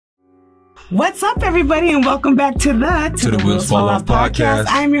What's up, everybody, and welcome back to the Wheels Fall Off podcast.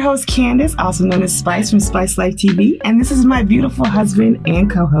 I'm your host, Candace, also known as Spice from Spice Life TV, and this is my beautiful husband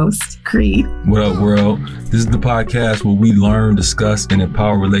and co-host, Creed. What up, world? This is the podcast where we learn, discuss, and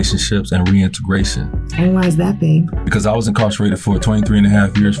empower relationships and reintegration. And why is that, babe? Because I was incarcerated for 23 and a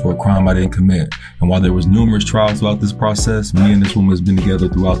half years for a crime I didn't commit. And while there was numerous trials throughout this process, me and this woman has been together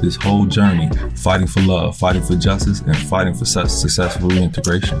throughout this whole journey, fighting for love, fighting for justice, and fighting for successful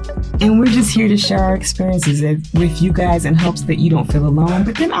reintegration. And we're just here to share our experiences with you guys in hopes that you don't feel alone,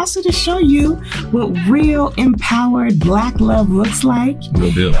 but then also to show you what real empowered Black love looks like.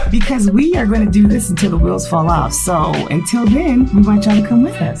 Real deal. Because we are going to do this until the wheels fall off. So until then, we want y'all to come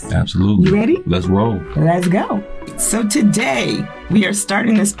with us. Absolutely. You ready? Let's roll. Let's go. So today, we are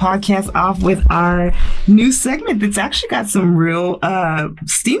starting this podcast off with our new segment that's actually got some real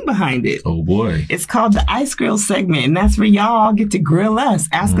steam behind it. Oh, boy. It's called the Ice Grill segment, and that's where y'all get to grill us,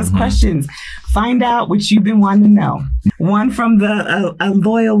 ask us questions, find out what you've been wanting to know. One from a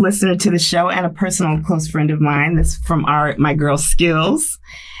loyal listener to the show and a personal close friend of mine. That's from my girl Skills.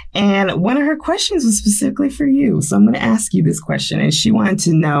 And one of her questions was specifically for you. So I'm going to ask you this question. And she wanted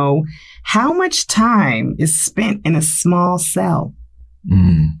to know, how much time is spent in a small cell?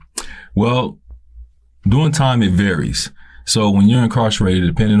 Well, during time, it varies. So when you're incarcerated,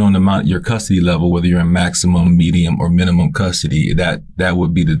 depending on your custody level, whether you're in maximum, medium, or minimum custody, that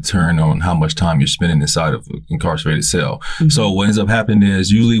would be the turn on how much time you're spending inside of an incarcerated cell. Mm-hmm. So what ends up happening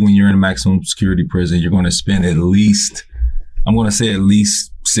is usually when you're in a maximum security prison, you're going to spend at least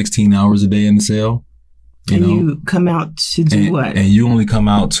 16 hours a day in the cell. You come out to do what? And you only come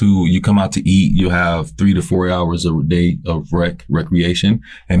out to eat. You have 3 to 4 hours a day of recreation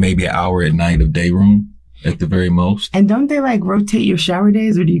and maybe an hour at night of day room at the very most. And don't they rotate your shower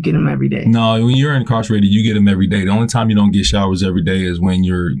days, or do you get them every day? No, when you're incarcerated, you get them every day. The only time you don't get showers every day is when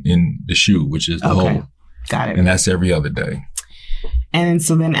you're in the SHU, which is the hole. Got it. And that's every other day. And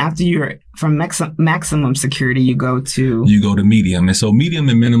so then after you're from maximum security, you go to medium. And so medium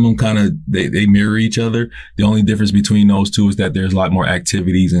and minimum kind of, they mirror each other. The only difference between those two is that there's a lot more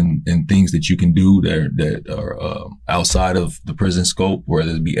activities and things that you can do that are outside of the prison scope,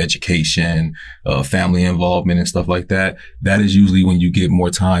 whether it be education, family involvement and stuff like that. That is usually when you get more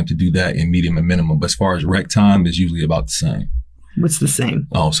time to do that in medium and minimum. But as far as rec time, is usually about the same. What's the same?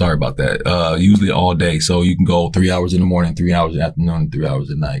 Oh, sorry about that. Usually all day. So you can go 3 hours in the morning, 3 hours in the afternoon, and 3 hours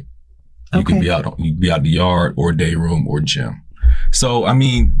at night. You can be out in the yard or day room or gym. So, I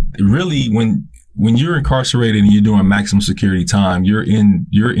mean, really, when you're incarcerated and you're doing maximum security time, you're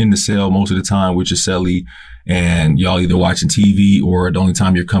in the cell most of the time with your cellie, and y'all either watching TV or the only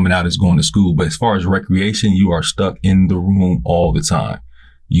time you're coming out is going to school. But as far as recreation, you are stuck in the room all the time.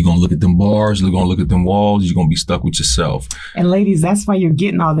 You're going to look at them bars, you're going to look at them walls, you're going to be stuck with yourself. And ladies, that's why you're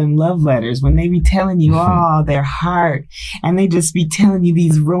getting all them love letters when they be telling you all their heart, and they just be telling you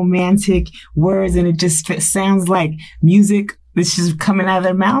these romantic words, and it just sounds like music that's just coming out of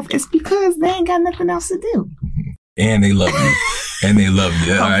their mouth. It's because they ain't got nothing else to do. And they love you. And they love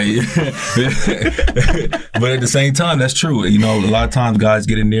you. All right? But at the same time, that's true. You know, a lot of times guys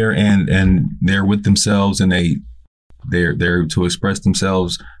get in there and they're with themselves, and they're to express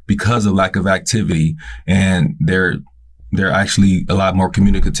themselves because of lack of activity, and they're actually a lot more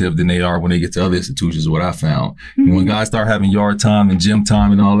communicative than they are when they get to other institutions, is what I found. Mm-hmm. When guys start having yard time and gym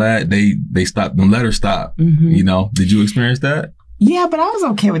time and all that, they stop, them letters stop. Mm-hmm. You know, did you experience that? Yeah, but I was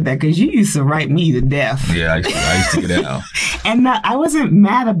okay with that because you used to write me to death. Yeah, I used to get out. And I wasn't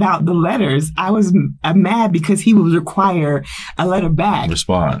mad about the letters. I was mad because he would require a letter back.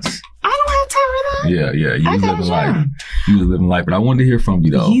 Response. I don't have time for that. Yeah. You was living life. You was living life. But I wanted to hear from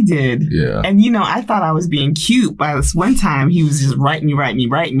you, though. He did. Yeah. And, I thought I was being cute. By this one time, he was just writing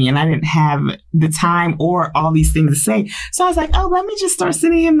me. And I didn't have the time or all these things to say. So I was like, let me just start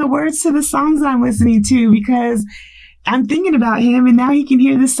sending him the words to the songs that I'm listening to, because I'm thinking about him, and now he can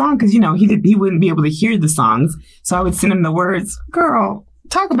hear this song. Because, he wouldn't be able to hear the songs. So I would send him the words. Girl,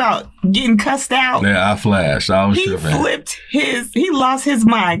 talk about getting cussed out. Yeah, I flashed. I was tripping. He lost his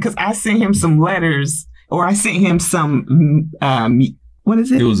mind because I sent him some letters, or I sent him some, what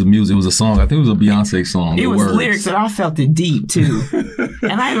is it? It was a song. I think it was a Beyonce song. It was lyrics that I felt it deep too.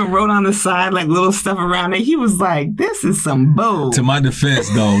 And I even wrote on the side little stuff around it. He was like, this is some bull. To my defense,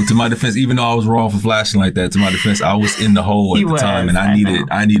 even though I was wrong for flashing like that, to my defense, I was in the hole at the time, and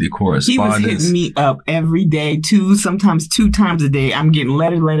I needed correspondence. He was hitting me up every day, sometimes 2 times a day. I'm getting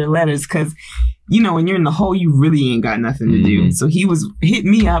letters because, when you're in the hole, you really ain't got nothing to do. So he was hitting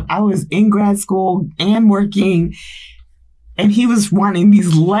me up. I was in grad school and working. And he was wanting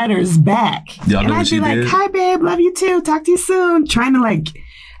these letters back. Y'all and I'd be like, hi, babe, love you too. Talk to you soon. Trying to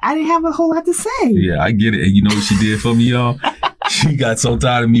I didn't have a whole lot to say. Yeah, I get it. And you know what she did for me, y'all? She got so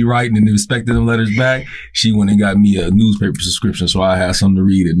tired of me writing and expecting them letters back, she went and got me a newspaper subscription so I had something to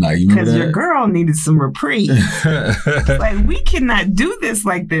read at night. You remember that? Because your girl needed some reprieve. Like, we cannot do this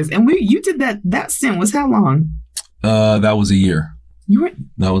like this. And you did that stint was how long? That was a year.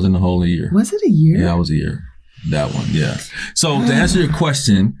 That was in the whole year. Was it a year? Yeah, that was a year. That one, yeah. So to answer your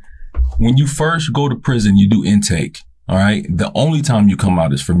question, when you first go to prison, you do intake. All right. The only time you come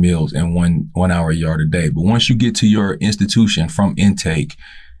out is for meals and 1 hour yard a day. But once you get to your institution from intake,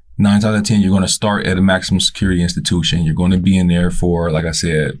 9 times out of 10, you're going to start at a maximum security institution. You're going to be in there for, like I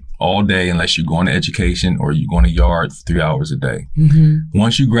said, all day, unless you're going to education or you're going to yard for 3 hours a day. Mm-hmm.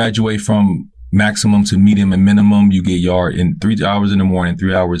 Once you graduate from maximum to medium and minimum, you get yard in 3 hours in the morning,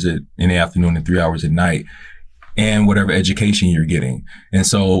 3 hours in the afternoon, and 3 hours at night. And whatever education you're getting. And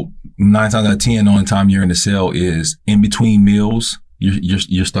so 9 times out of 10, the only time you're in the cell is in between meals.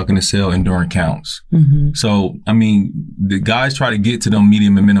 You're stuck in the cell and during counts. Mm-hmm. So, I mean, the guys try to get to them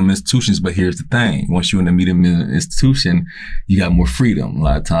medium and minimum institutions, but here's the thing. Once you're in the medium and minimum institution, you got more freedom. A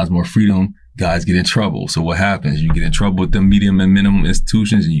lot of times more freedom, guys get in trouble. So what happens? You get in trouble with the medium and minimum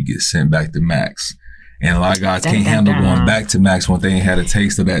institutions and you get sent back to max. And a lot of guys can't handle going back to max when they ain't had a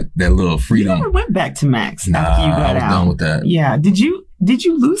taste of that little freedom. You never went back to max after you got out. I was done with that. Yeah. Did you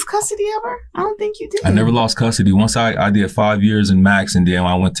lose custody ever? I don't think you did. I never lost custody. Once I did 5 years in max and then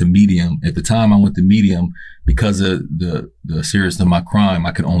I went to medium. At the time I went to medium because of the seriousness of my crime,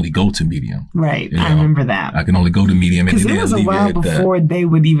 I could only go to medium. Right. I remember that. I can only go to medium. Because it was a while before they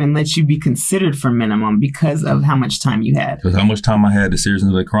would even let you be considered for minimum because of how much time you had. Because how much time I had, the seriousness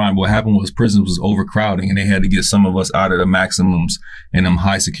of the crime. What happened was prisons was overcrowding and they had to get some of us out of the maximums and them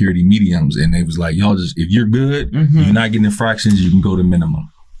high security mediums. And they was like, y'all just, if you're good, you're not getting infractions, you can go to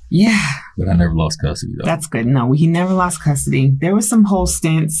minimum. Yeah. But I never lost custody though. That's good. No, he never lost custody. There was some whole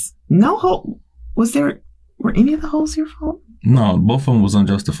stints. Were any of the holes your fault? No, both of them was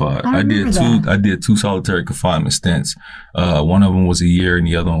unjustified. I did two solitary confinement stints. One of them was a year and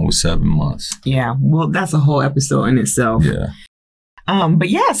the other one was 7 months. Yeah. Well, that's a whole episode in itself. Yeah. But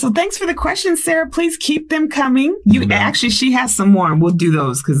yeah, so thanks for the questions, Sarah. Please keep them coming. She has some more, and we'll do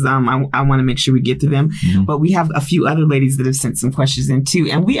those because I want to make sure we get to them. Mm-hmm. But we have a few other ladies that have sent some questions in too,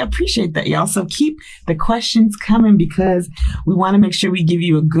 and we appreciate that, y'all. So keep the questions coming because we want to make sure we give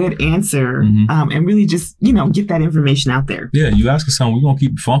you a good answer, and really just get that information out there. Yeah, you ask us something, we're gonna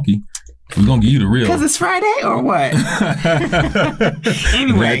keep it funky. We're going to give you the real. Because it's Friday or what?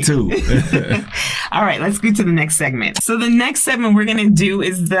 Anyway. That too. All right, let's go to the next segment. So the next segment we're going to do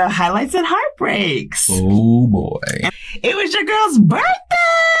is the highlights and heartbreaks. Oh, boy. It was your girl's birthday.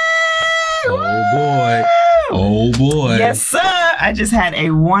 Oh, boy. Oh, boy. Yes, sir. I just had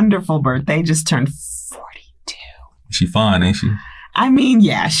a wonderful birthday. Just turned 42. She fine, ain't she? I mean,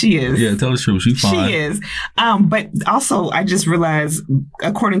 yeah, she is. Yeah, tell the truth. She's fine. She is. But also, I just realized,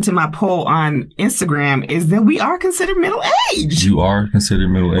 according to my poll on Instagram, is that we are considered middle-aged. You are considered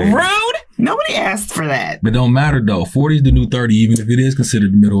middle-aged. Rude. Nobody asked for that. But it don't matter, though. 40 is the new 30, even if it is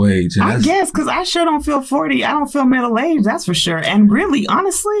considered middle-aged. I guess, because I sure don't feel 40. I don't feel middle-aged, that's for sure. And really,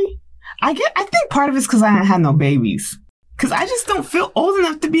 honestly, I think part of it's because I ain't had no babies. Because I just don't feel old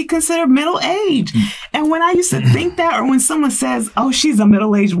enough to be considered middle-aged. And when I used to think that, or when someone says, oh, she's a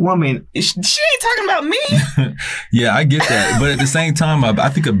middle-aged woman, she ain't talking about me. Yeah, I get that. But at the same time, I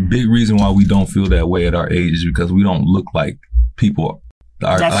think a big reason why we don't feel that way at our age is because we don't look like people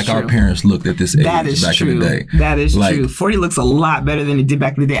our parents looked at this age back in the day. That is true. 40 looks a lot better than it did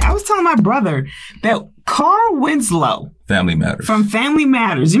back in the day. I was telling my brother that Carl Winslow. Family Matters. From Family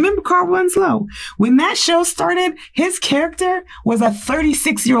Matters. You remember Carl Winslow? When that show started, his character was a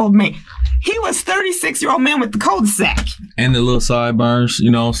 36-year-old man. He was 36-year-old man with the cul-de-sac. And the little sideburns,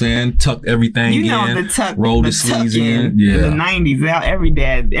 you know what I'm saying? Tucked everything in. The tuck. Rolled the sleeves in. Yeah. In the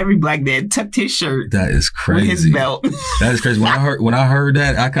 90s, every black dad tucked his shirt. That is crazy. With his belt. That is crazy. When I heard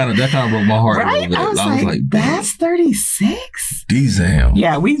that, that kind of broke my heart a little bit. I was like, that's 36? Damn.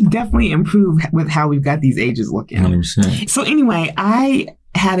 Yeah, we've definitely improved with how we've got these ages looking. 100%. So anyway, I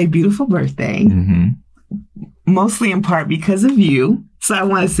had a beautiful birthday. Mm-hmm. Mostly in part because of you. So I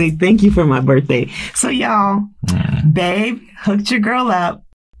want to say thank you for my birthday. So y'all, babe hooked your girl up.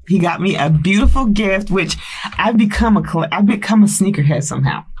 He got me a beautiful gift, which I've become a sneakerhead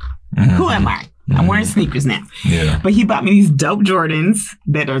somehow. Mm-hmm. Who am I? I'm wearing sneakers now. Yeah. But he bought me these dope Jordans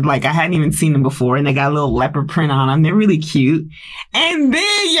that are like, I hadn't even seen them before. And they got a little leopard print on them. They're really cute. And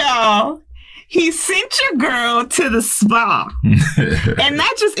then y'all, he sent your girl to the spa. And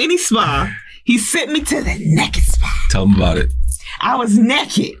not just any spa. He sent me to the naked spa. Tell him about it. I was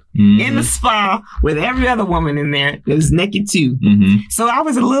naked. in the spa with every other woman in there that was naked too. So I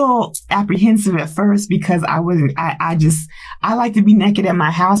was a little apprehensive at first because I like to be naked at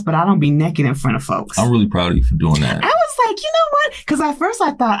my house, but I don't be naked in front of folks. I'm really proud of you for doing that. I was like, you know what? Because at first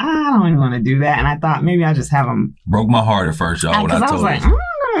I thought, I don't even want to do that. And I thought maybe I'll just have them. Broke my heart at first, y'all, when I told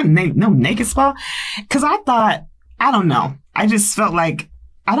you. No naked spa. Because I thought, I don't know. I just felt like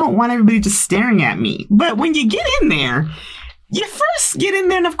I don't want everybody just staring at me. But when you get in there, you first get in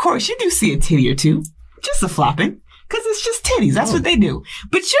there, and of course, you do see a titty or two, just a flopping, because it's just titties. That's what they do.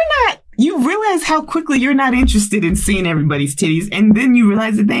 But you realize how quickly you're not interested in seeing everybody's titties, and then you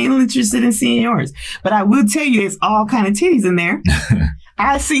realize that they ain't interested in seeing yours. But I will tell you, there's all kind of titties in there.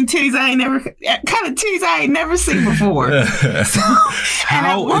 I've seen titties I ain't never seen before.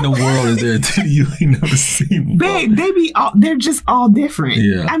 How in the world is there a titty you ain't never seen before? They're just all different.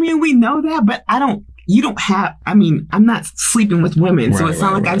 Yeah. I mean, we know that, but I'm not sleeping with women, so it's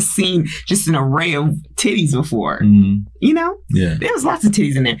not like I've seen just an array of titties before. You know? Yeah. There was lots of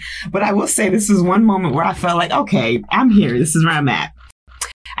titties in there. But I will say this is one moment where I felt like, okay, I'm here. This is where I'm at.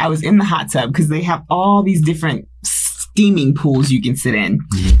 I was in the hot tub because they have all these different steaming pools you can sit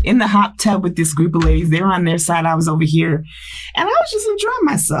in the hot tub with this group of ladies. They were on their side. I was over here. And I was just enjoying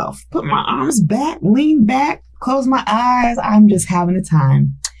myself. Put my arms back, lean back, close my eyes. I'm just having a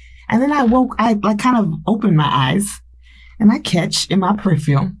time. And then I kind of opened my eyes and I catch in my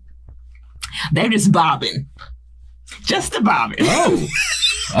peripheral, they're just bobbing. Just a bobbing. Oh.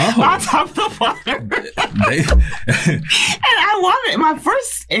 On top of the water. And I wanted, my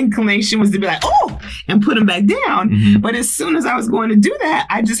first inclination was to be like, oh, and put them back down. But as soon as I was going to do that,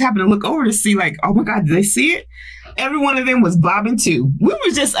 I just happened to look over to see like, oh my God, did they see it? Every one of them was bobbing too. We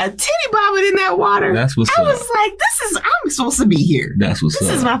were just a titty bobbing in that water. That's what's up. I was like, I'm supposed to be here. That's what's up.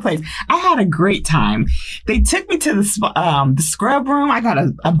 This is my place. I had a great time. They took me to the scrub room. I got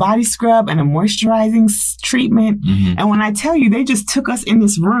a body scrub and a moisturizing treatment. And when I tell you, they just took us in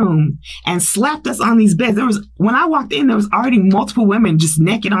this room and slapped us on these beds. When I walked in, there was already multiple women just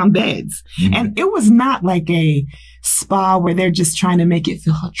naked on beds. And it was not like a spa where they're just trying to make it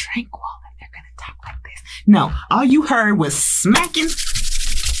feel tranquil. No, all you heard was smacking,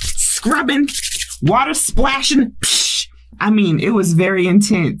 scrubbing, water splashing. Psh. I mean, it was very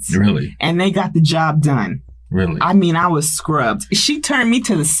intense. Really? And they got the job done. Really? I mean, I was scrubbed. She turned me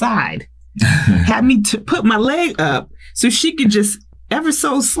to the side, had me put my leg up so she could just ever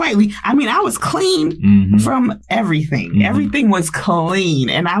so slightly. I mean, I was clean from everything. Everything was clean.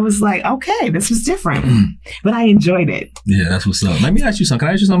 And I was like, okay, this was different. But I enjoyed it. Yeah, that's what's up. Let me ask you something. Can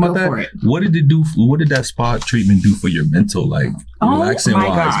I ask you something about that? What did it do? What did that spa treatment do for your mental, relaxing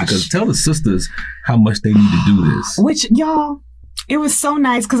wise? Gosh. Because tell the sisters how much they need to do this. Which, y'all, it was so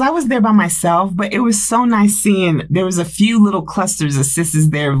nice because I was there by myself, but it was so nice seeing there was a few little clusters of sisters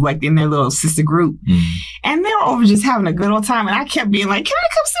there, like in their little sister group. And they were over just having a good old time. And I kept being like, can I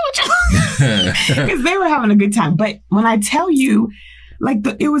come sit with you? Because they were having a good time. But when I tell you,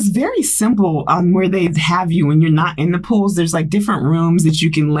 it was very simple on where they have you when you're not in the pools. There's like different rooms that you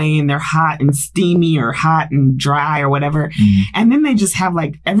can lay in. They're hot and steamy or hot and dry or whatever. And then they just have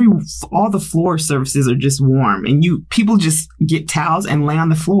all the floor surfaces are just warm, and people just get towels and lay on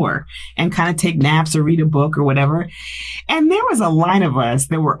the floor and kind of take naps or read a book or whatever. And there was a line of us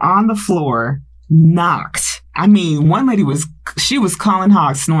that were on the floor, knocked. I mean, one lady was calling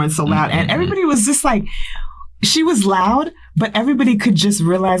hogs, snoring so loud, and everybody was just like, she was loud, but everybody could just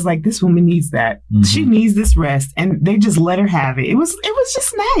realize this woman needs that. She needs this rest, and they just let her have it. It was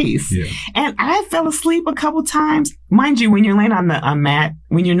just nice. Yeah. And I fell asleep a couple times. Mind you, when you're laying on the mat,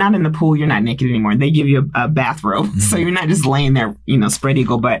 when you're not in the pool, you're not naked anymore. They give you a bathrobe, so you're not just laying there, spread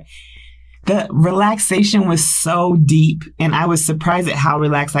eagle. But the relaxation was so deep, and I was surprised at how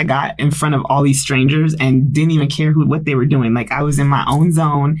relaxed I got in front of all these strangers, and didn't even care what they were doing. I was in my own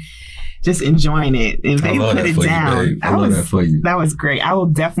zone, just enjoying it. And they put it down. I love that for you. That was great. I will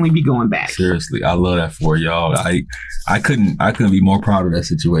definitely be going back. Seriously, I love that for y'all. I couldn't be more proud of that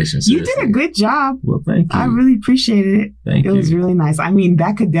situation. Seriously. You did a good job. Well, thank you. I really appreciated it. Thank you. It was really nice. I mean,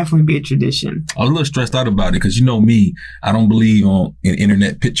 that could definitely be a tradition. I was a little stressed out about it because you know me, I don't believe in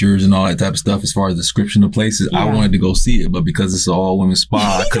internet pictures and all that type of stuff as far as description of places. Yeah. I wanted to go see it, but because it's an all-women's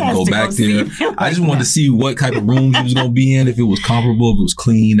spa, I couldn't go back there. I just wanted to see what type of rooms it was going to be in, if it was comparable, if it was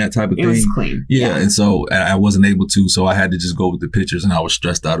clean, that type of thing. It was clean. Yeah, and so I wasn't able to, so I had to just go with the pictures, and I was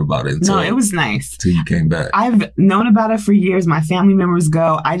stressed out about it. No, it was nice. Until you came back. I've known about it for years. My family members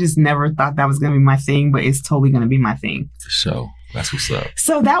go. I just never thought that was going to be my thing, but it's totally going to be my thing. For sure. That's what's up.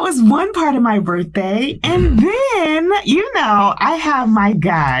 So that was one part of my birthday. And then, I have my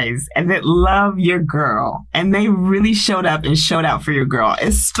guys that love your girl. And they really showed up and showed out for your girl,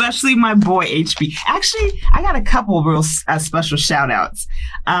 especially my boy HB. Actually, I got a couple of real special shout outs.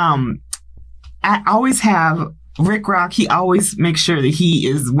 I always have Rick Rock. He always makes sure that he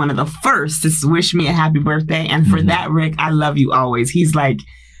is one of the first to wish me a happy birthday. And for that, Rick, I love you always. He's like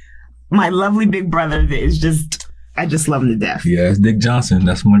my lovely big brother that is I just love him to death. Yeah, it's Dick Johnson.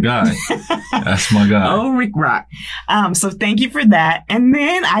 That's my guy. That's my guy. Oh, Rick Rock. So thank you for that. And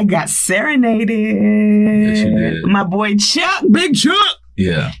then I got serenaded. Yes, you did. My boy Chuck, Big Chuck.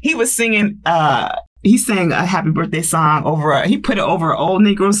 Yeah. He was singing, he sang a happy birthday song he put it over an old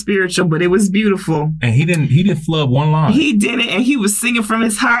Negro spiritual, but it was beautiful. And he didn't flub one line. He didn't, and he was singing from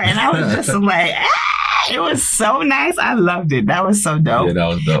his heart. And I was just like, it was so nice. I loved it. That was so dope. Yeah, that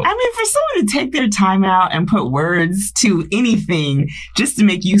was dope. I mean, for someone to take their time out and put words to anything just to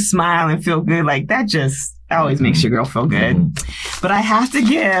make you smile and feel good, like that just always makes your girl feel good. But I have to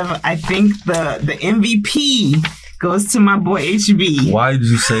give, I think the MVP goes to my boy HB. Why did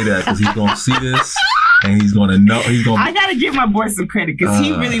you say that? Because he's going to see this and he's going to know. I got to give my boy some credit because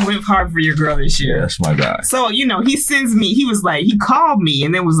he really went hard for your girl this year. Yeah, that's my guy. So, he sends me, he called me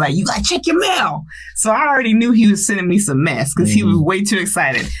and then was like, you got to check your mail. So I already knew he was sending me some mess because he was way too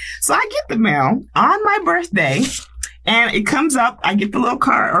excited. So I get the mail on my birthday and it comes up. I get the little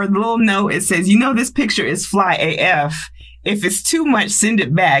card or the little note. It says, this picture is fly AF. If it's too much, send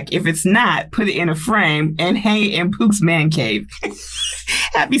it back. If it's not, put it in a frame and hang it in Pook's man cave.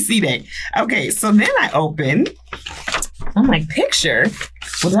 Happy C-Day. Okay, so then I open. I'm like, picture?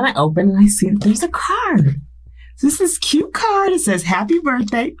 Well, then I open and I see that there's a card. So this is cute card. It says, happy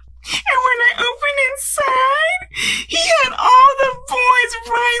birthday. And when I opened inside, he had all the boys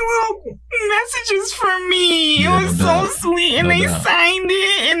write little messages for me. It was so sweet. And they signed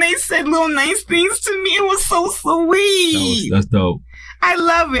it and they said little nice things to me. It was so sweet. That's dope. I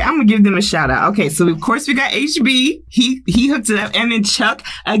love it. I'm going to give them a shout out. Okay, so of course we got HB. He hooked it up. And then Chuck,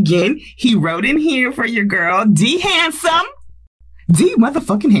 again, he wrote in here for your girl, D Handsome. D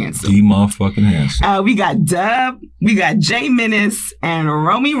motherfucking handsome. D motherfucking handsome. We got Dub, we got J Menace, and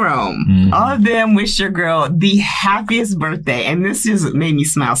Romy Rome. All of them wish your girl the happiest birthday. And this just made me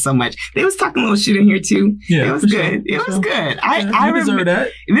smile so much. They was talking a little shit in here too. Yeah, it was good. It was good. I deserve that.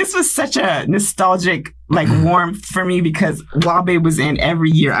 This was such a nostalgic warmth for me because while Babe was in,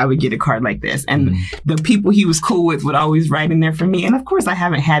 every year I would get a card like this. And the people he was cool with would always write in there for me. And of course I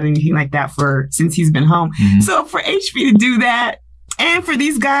haven't had anything like that since he's been home. So for HB to do that, and for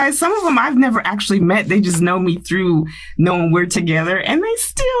these guys, some of them I've never actually met. They just know me through knowing we're together. And they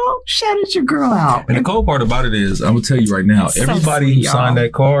still shouted your girl out. And the cool part about it is, I'm going to tell you right now, everybody who signed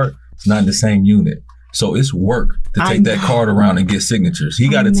that card is not in the same unit. So it's work to take that card around and get signatures. He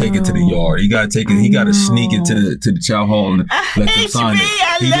got to take it to the yard. He got to take it. He got to sneak it to the chow hall and let them sign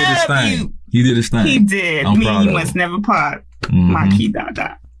it. He did his thing. He did his thing. He did. I'm proud you must never part. My key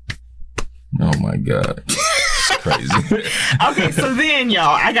dada. Oh my God. Crazy. Okay, so then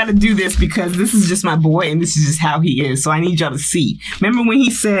y'all, I gotta do this because this is just my boy and this is just how he is. So I need y'all to see. Remember when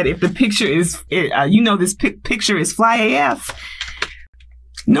he said if the picture is, this picture is fly AF?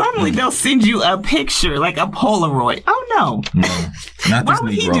 Normally they'll send you a picture like a Polaroid. Oh no. Not Why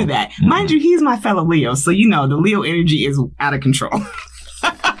would he do that? Mind you, he's my fellow Leo, so the Leo energy is out of control.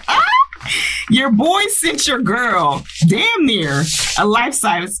 Your boy sent your girl damn near a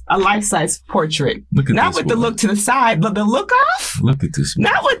life-size portrait. Not with the look to the side, but the look off. Look at this.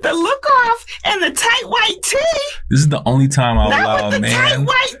 Not with the look off and the tight white tee. This is the only time I'll allow a man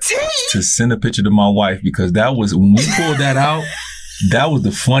to send a picture to my wife because that was when we pulled that out. That was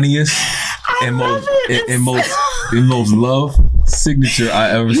the funniest and most love signature I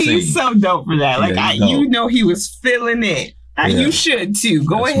ever seen. He's so dope for that. He was feeling it. You should too.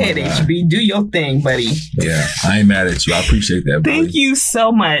 Go ahead, HB. Do your thing, buddy. Yeah, I ain't mad at you. I appreciate that, buddy. Thank you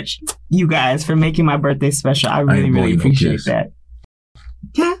so much, you guys, for making my birthday special. I really appreciate that.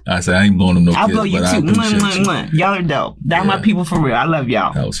 Huh? I said I ain't blowing them no I'll kiss, blow you but too. I appreciate you. Y'all are dope. Y'all my people for real. I love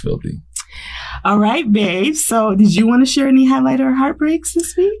y'all. That was filthy. All right, babe. So did you want to share any highlight or heartbreaks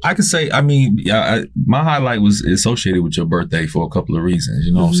this week? I could say, my highlight was associated with your birthday for a couple of reasons.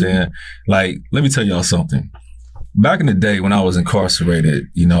 You know what I'm saying? Like, let me tell y'all something. Back in the day when I was incarcerated,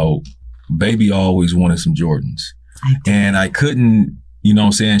 baby always wanted some Jordans. And I couldn't,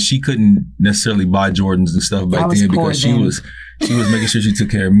 she couldn't necessarily buy Jordans and stuff back then because She was making sure she took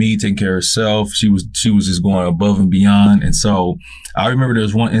care of me, taking care of herself. She was just going above and beyond. And so I remember there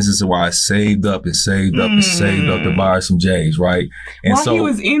was one instance where I saved up and saved up and saved up to buy her some J's, right? And while he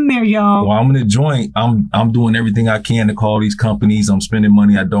was in there, y'all. While I'm in the joint, I'm doing everything I can to call these companies. I'm spending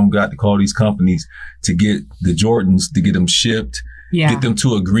money I don't got to call these companies to get the Jordans, to get them shipped. Yeah. Get them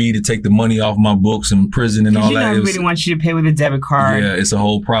to agree to take the money off my books in prison and all that. Everybody wants you to pay with a debit card. Yeah, it's a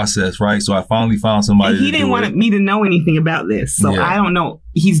whole process, right? So I finally found somebody. And he didn't want me to know anything about this. So I don't know.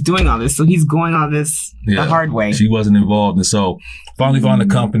 He's doing all this. So he's going all this the hard way. She wasn't involved. And so finally found a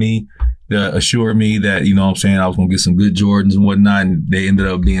company that assured me that, you know what I'm saying, I was going to get some good Jordans and whatnot. And they ended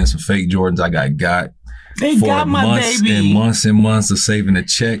up being some fake Jordans I got. They got my baby. And months of saving a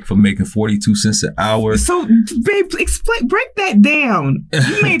check for making 42 cents an hour. So, babe, break that down.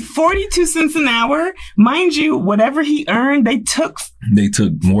 You made 42 cents an hour. Mind you, whatever he earned, they took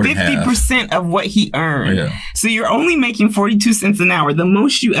more than 50% of what he earned. Yeah. So you're only making 42 cents an hour. The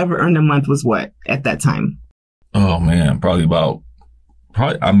most you ever earned a month was what at that time? Oh, man,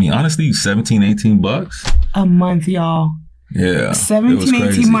 honestly, 17, 18 bucks. A month, y'all. Yeah. 17,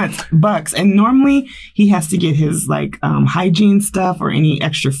 18 bucks. And normally he has to get his hygiene stuff or any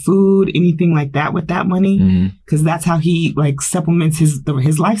extra food, anything like that with that money. Cause that's how he supplements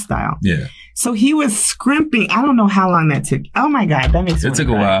his lifestyle. Yeah. So he was scrimping. I don't know how long that took. Oh my God. That makes it took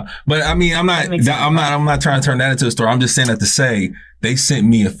a while. But I mean, I'm not trying to turn that into a story. I'm just saying that to say they sent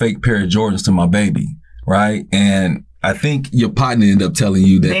me a fake pair of Jordans to my baby. Right. And I think your partner ended up telling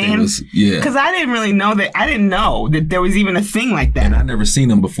you that they was, because I didn't really know that. I didn't know that there was even a thing like that. And I never seen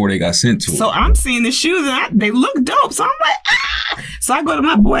them before they got sent to her. So I'm seeing the shoes and they look dope. So I'm like, ah! So I go to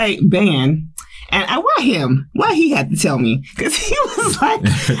my boy, Ben, and why he had to tell me? Because he was like,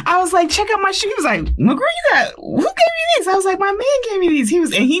 I was like, check out my shoes. He was like, McGrew, who gave you these? I was like, my man gave me these.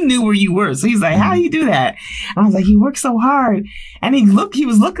 And he knew where you were. So he's like, how do you do that? And I was like, he worked so hard. And he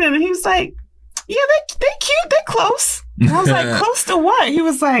was looking at it and he was like, yeah, they cute. They're close. And I was like, close to what? He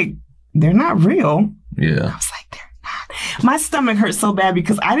was like, they're not real. Yeah. I was like, they're not. My stomach hurt so bad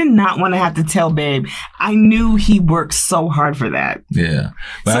because I did not want to have to tell Babe. I knew he worked so hard for that. Yeah.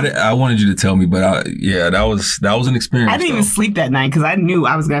 But I wanted you to tell me, but that was an experience. I didn't even sleep that night because I knew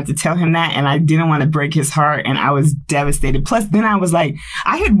I was going to have to tell him that and I didn't want to break his heart and I was devastated. Plus, then I was like,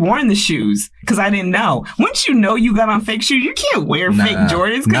 I had worn the shoes because I didn't know. Once you know you got on fake shoes, you can't wear fake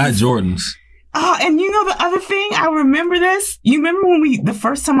Jordans. Not Jordans. Oh, and you know the other thing? I remember this. You remember when the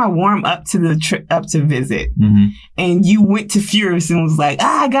first time I wore them up to the trip up to visit, and you went to Furious and was like,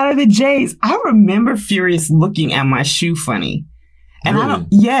 I got her the J's. I remember Furious looking at my shoe funny. And really?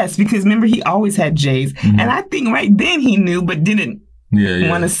 Yes, because remember he always had J's. And I think right then he knew, but didn't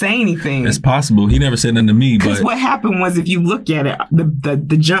want to say anything. It's possible. He never said nothing to me. Because what happened was if you look at it,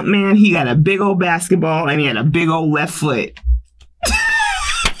 the jump man, he got a big old basketball and he had a big old left foot.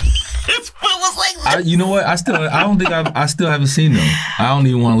 You know what? I still haven't seen them. I don't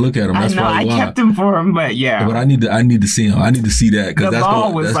even want to look at them. That's I kept them for him, but yeah. But I need to see them. I need to see that because that's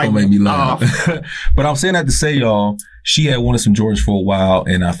gonna make me laugh. But I'm saying that to say, y'all, she had wanted some Jordans for a while,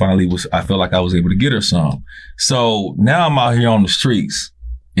 and I felt like I was able to get her some. So now I'm out here on the streets,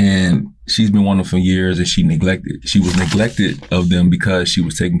 and she's been wanting them for years, and she was neglected of them because she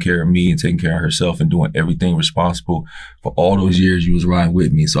was taking care of me and taking care of herself and doing everything responsible for all those years you was riding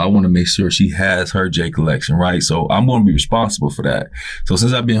with me. So I want to make sure she has her J collection, right? So I'm going to be responsible for that. So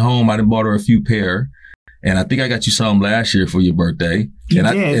since I've been home, I done bought her a few pair. And I think I got you some last year for your birthday.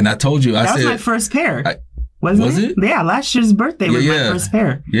 And I told you, that was my first pair. Was it? Yeah, last year's birthday was my first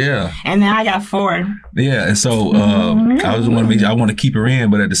pair. Yeah. And then I got 4. Yeah, and so I just want to make sure, I want to keep her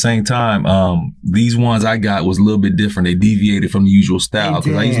in, but at the same time, these ones I got was a little bit different. They deviated from the usual style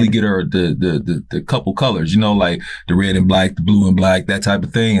because I usually get her the couple colors, like the red and black, the blue and black, that type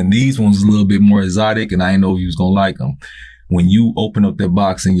of thing. And these ones a little bit more exotic, and I didn't know if you was gonna like them. When you open up that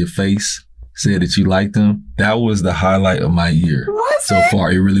box in your face, said that you liked them, that was the highlight of my year so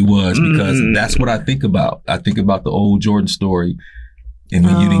far. It really was because that's what I think about. I think about the old Jordan story, and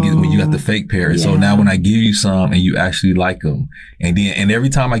when you got the fake pair. And so now when I give you some and you actually like them, and every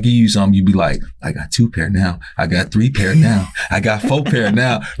time I give you some, you be like, I got 2 pair now, I got 3 pair now, I got 4 pair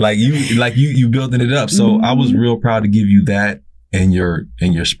now. You building it up. So I was real proud to give you that in your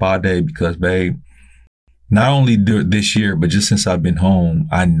spa day because, babe, not only this year, but just since I've been home,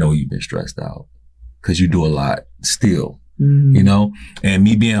 I know you've been stressed out because you do a lot still, and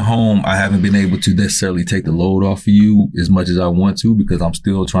me being home, I haven't been able to necessarily take the load off of you as much as I want to because I'm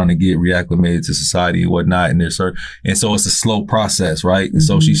still trying to get reacclimated to society and whatnot. And so it's a slow process, right? And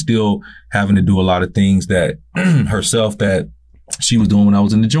so she's still having to do a lot of things that herself that she was doing when I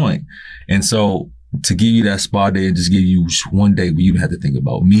was in the joint. And so to give you that spa day and just give you one day where you don't have to think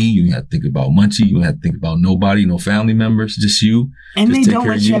about me, you don't have to think about Munchie, you don't have to think about nobody, no family members, just you. And just they don't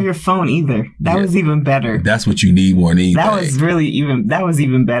let you have your phone either. That was even better. That's what you need more than anything. That was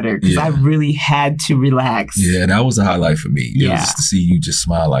even better because I really had to relax. Yeah, that was a highlight for me. Yeah. Just to see you just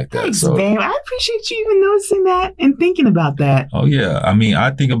smile like that. Thanks, babe. I appreciate you even noticing that and thinking about that. Oh, yeah. I mean,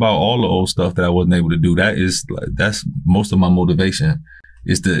 I think about all the old stuff that I wasn't able to do. That's most of my motivation.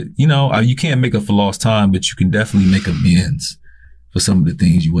 Is that, you can't make up for lost time, but you can definitely make amends for some of the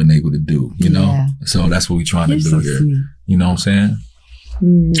things you weren't able to do, Yeah. So that's what we're trying to do here. Sweet. You know what I'm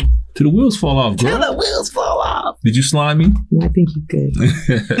saying? Till the wheels fall off, girl. Till the wheels fall off. Did you slime me? I think you could.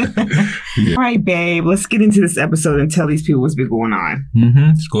 Yeah. All right, babe. Let's get into this episode and tell these people what's been going on.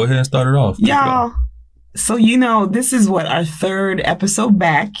 Just go ahead and start it off. Y'all, so this is our third episode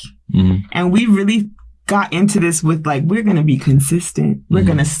back. And we really got into this with we're gonna be consistent. We're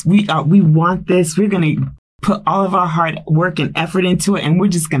gonna we want this. We're gonna put all of our hard work and effort into it, and we're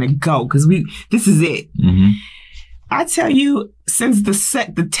just gonna go because this is it. I tell you, since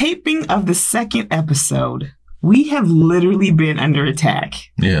the taping of the second episode, we have literally been under attack.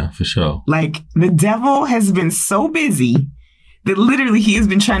 Yeah, for sure. The devil has been so busy that literally he has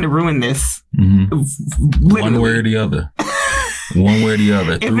been trying to ruin this. One way or the other. One way or the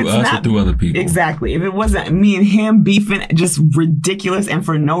other, through us or through other people. Exactly. If it wasn't me and him beefing, just ridiculous and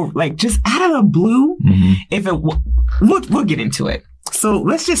for just out of the blue, we'll get into it. So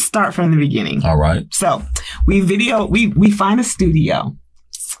let's just start from the beginning. All right. So we find a studio.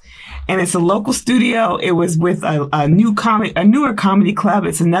 And it's a local studio. It was with a newer comedy club.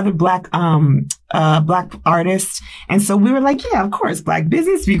 It's another black artist. And so we were like, yeah, of course, black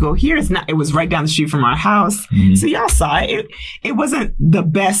business. We go here. It was right down the street from our house. So y'all saw it. It wasn't the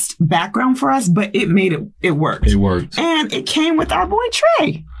best background for us, but it made it worked. It worked. And it came with our boy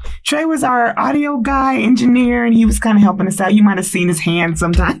Trey. Trey was our audio guy, engineer, and he was kind of helping us out. You might have seen his hand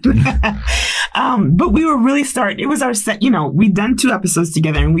sometimes. But we were really it was our set, we'd done 2 episodes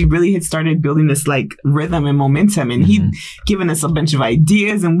together and we really had started building this rhythm and momentum, and he'd given us a bunch of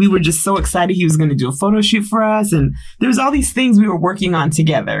ideas and we were just so excited he was going to do a photo shoot for us. And there was all these things we were working on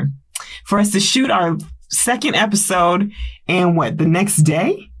together for us to shoot our second episode. And the next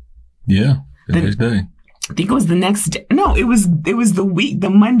day? Yeah, the next day. I think it was the next day. No, it was the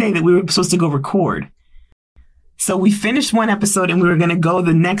Monday that we were supposed to go record. So we finished one episode and we were going to go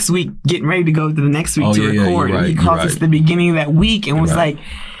the next week, getting ready to go to the next week to record. And he called us the beginning of that week and was like,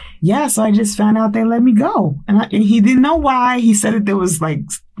 yeah, so I just found out they let me go. And he didn't know why. He said that there was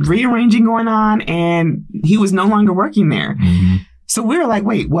rearranging going on and he was no longer working there. So we were like,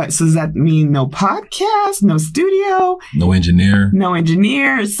 wait, what? So does that mean no podcast, no studio? No engineer? No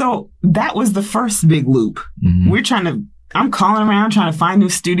engineer. So that was the first big loop. I'm calling around trying to find new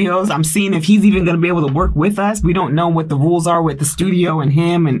studios. I'm seeing if he's even going to be able to work with us. We don't know what the rules are with the studio and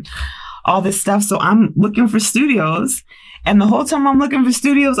him and all this stuff. So I'm looking for studios. And the whole time I'm looking for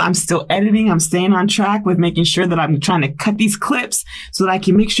studios, I'm still editing. I'm staying on track with making sure that I'm trying to cut these clips so that I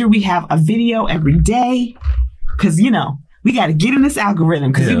can make sure we have a video every day. Because, we got to get in this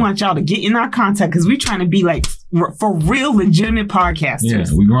algorithm because we want y'all to get in our content because we're trying to be for real legitimate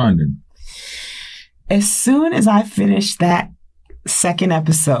podcasters. Yeah, we grinding. As soon as I finished that second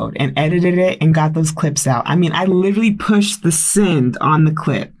episode and edited it and got those clips out, I literally pushed the send on the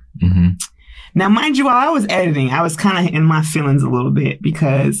clip. Now, mind you, while I was editing, I was kind of in my feelings a little bit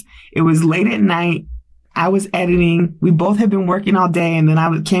because it was late at night. I was editing. We both had been working all day, and then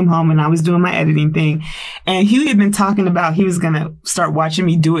I came home and I was doing my editing thing. And he had been talking about he was going to start watching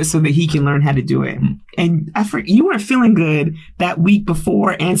me do it so that he can learn how to do it. And you weren't feeling good that week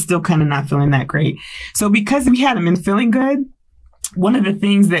before and still kind of not feeling that great. So because we hadn't been feeling good, one of the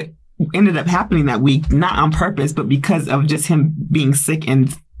things that ended up happening that week, not on purpose, but because of just him being sick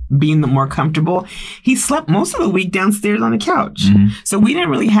and being the more comfortable, he slept most of the week downstairs on the couch. So we didn't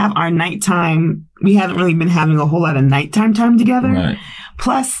really have our nighttime. We hadn't really been having a whole lot of nighttime time together. Right.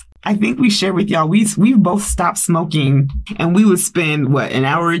 Plus, I think we shared with y'all, we've both stopped smoking and we would spend an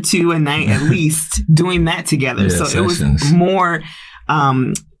hour or 2 a night at least doing that together. So sessions. It was more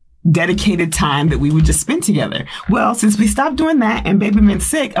dedicated time that we would just spend together. Well, since we stopped doing that and baby been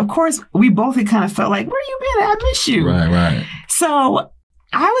sick, of course, we both had kind of felt like, where you been? I miss you. Right. So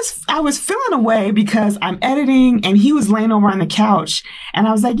I was feeling away because I'm editing and he was laying over on the couch and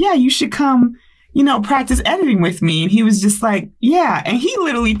I was like, yeah, you should come, practice editing with me. And he was just like, yeah. And he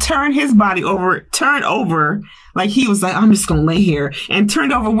literally turned his body over, like he was like, I'm just going to lay here, and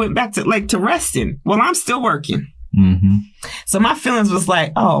turned over, went back to resting. Well, I'm still working. So my feelings was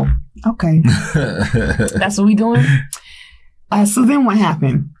like, oh, okay. That's what we doing? So then what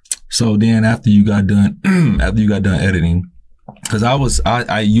happened? So then after you got done editing, because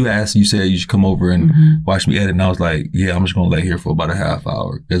you said you should come over and watch me edit, and I was like, yeah, I'm just gonna lay here for about a half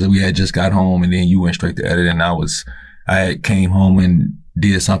hour, because we had just got home, and then you went straight to edit, and I came home and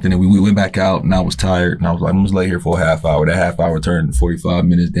did something, and we went back out, and I was tired, and I was like, I'm just lay here for a half hour. That half hour turned 45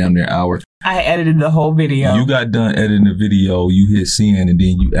 minutes, damn near hour. I edited the whole video. You got done editing the video, you hit send, and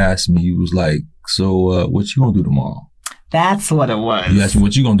then you asked me, you was like, so what you gonna do tomorrow? That's what it was. You asked me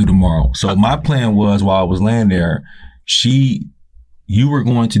what you gonna do tomorrow. So my plan was, while I was laying there, you were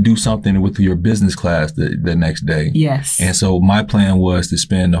going to do something with your business class the next day. Yes. And so my plan was to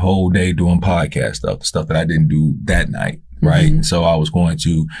spend the whole day doing podcast stuff, the stuff that I didn't do that night. Right. Mm-hmm. So I was going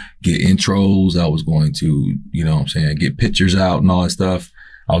to get intros. I was going to, get pictures out and all that stuff.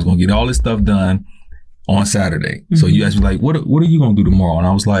 I was going to get all this stuff done on Saturday. Mm-hmm. So you asked me, like, what are you going to do tomorrow? And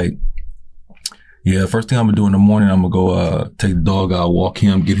I was like, yeah, first thing I'm going to do in the morning, I'm going to go take the dog out, walk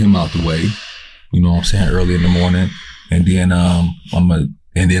him, get him out the way. Early in the morning. And then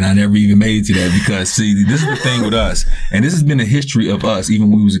I never even made it to that, because see, this is the thing with us, and this has been a history of us even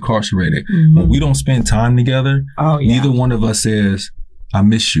when we was incarcerated. Mm-hmm. When we don't spend time together, neither one of us says, I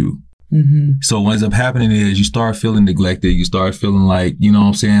miss you. Mm-hmm. So what ends up happening is you start feeling neglected. You start feeling like,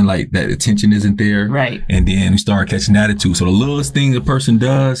 like that attention isn't there. Right. And then you start catching attitude. So the littlest thing a person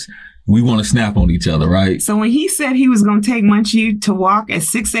does, we want to snap on each other, right? So when he said he was going to take Munchie to walk at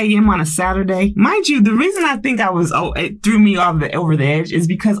 6 a.m. on a Saturday, mind you, the reason I think it threw me over the edge is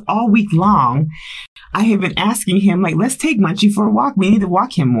because all week long, I have been asking him, like, let's take Munchie for a walk. We need to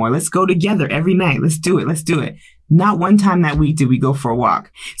walk him more. Let's go together every night. Let's do it. Not one time that week did we go for a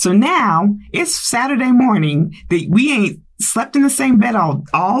walk. So now it's Saturday morning that we ain't slept in the same bed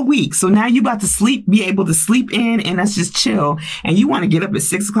all week. So now you about to be able to sleep in and us just chill. And you want to get up at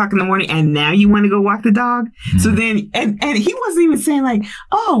 6 o'clock in the morning, and now you want to go walk the dog. Mm-hmm. So then, and he wasn't even saying like,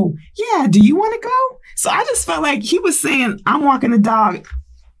 oh yeah, do you want to go? So I just felt like he was saying, I'm walking the dog.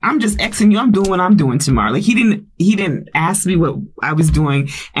 I'm just Xing you. I'm doing what I'm doing tomorrow. Like he didn't ask me what I was doing,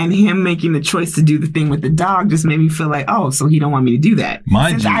 and him making the choice to do the thing with the dog just made me feel like, oh, so he don't want me to do that.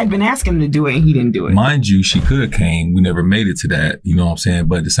 Since I'd been asking him to do it and he didn't do it. Mind you, she could have came. We never made it to that. You know what I'm saying?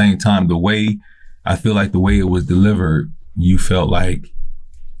 But at the same time, the way it was delivered, you felt like,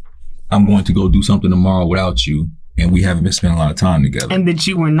 I'm going to go do something tomorrow without you, and we haven't been spending a lot of time together. And that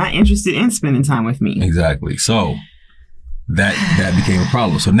you were not interested in spending time with me. Exactly. So that became a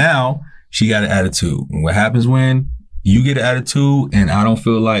problem. So now she got an attitude. And what happens when you get an attitude and I don't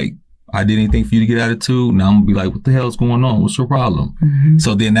feel like I did anything for you to get attitude? Now I'm gonna be like, what the hell is going on? What's your problem? Mm-hmm.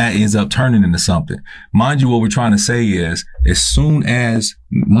 So then that ends up turning into something. Mind you, what we're trying to say is, as soon as,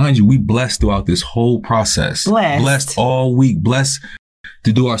 mind you, we blessed throughout this whole process. Blessed all week. Blessed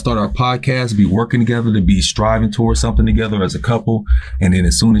to start our podcast, be working together, to be striving towards something together as a couple. And then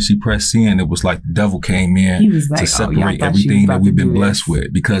as soon as she pressed send, it was like the devil came in to separate everything that we've been blessed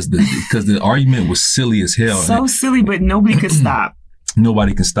with, because the argument was silly as hell. So silly, but nobody could stop.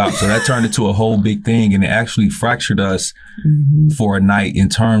 Nobody can stop. So that turned into a whole big thing, and it actually fractured us for a night, in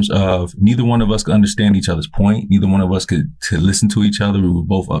terms of neither one of us could understand each other's point. Neither one of us could listen to each other. We were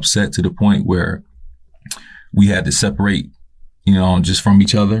both upset to the point where we had to separate, just from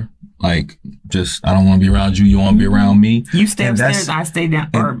each other. Like, just, I don't want to be around you. You want to be around me. You stay upstairs, I stay down,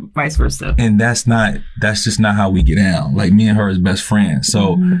 or vice versa. And that's just not how we get down. Like, me and her is best friends.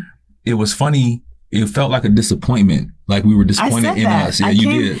 So it was funny. It felt like a disappointment. Like we were disappointed in us. Yeah,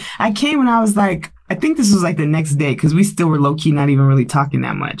 you did. I came and I was like, I think this was like the next day, because we still were low key not even really talking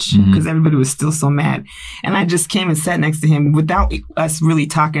that much, because everybody was still so mad. And I just came and sat next to him without us really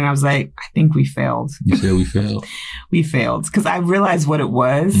talking. I was like, I think we failed. You said we failed? We failed, because I realized what it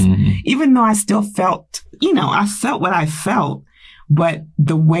was. Even though I still felt, I felt what I felt, but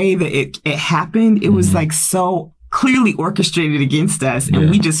the way that it happened, it was like so clearly orchestrated against us, and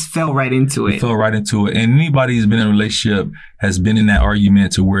we just fell right into it. And anybody who's been in a relationship has been in that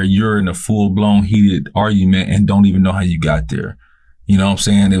argument to where you're in a full-blown heated argument and don't even know how you got there. You know what I'm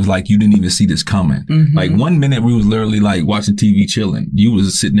saying? It was like you didn't even see this coming. Like 1 minute we was literally like watching TV chilling. You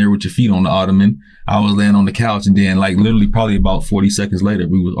was sitting there with your feet on the ottoman. I was laying on the couch, and then like literally probably about 40 seconds later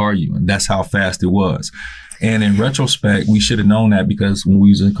we was arguing. That's how fast it was. And in retrospect, we should have known that, because when we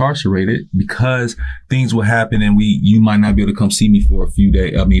was incarcerated, because things would happen and you might not be able to come see me for a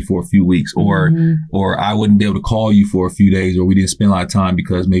few weeks, or I wouldn't be able to call you for a few days, or we didn't spend a lot of time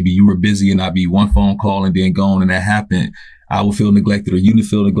because maybe you were busy and I'd be one phone call and then gone, and that happened. I would feel neglected, or you would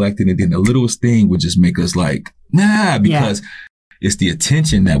feel neglected, and then the littlest thing would just make us like, nah, because it's the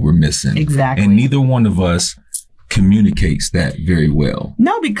attention that we're missing. Exactly. And neither one of us communicates that very well.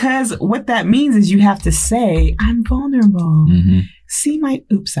 No, because what that means is you have to say, I'm vulnerable.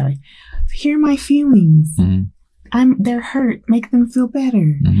 hear my feelings. Mm-hmm. They're hurt. Make them feel better.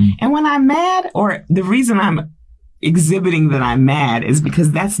 Mm-hmm. And when I'm mad, or the reason I'm exhibiting that I'm mad is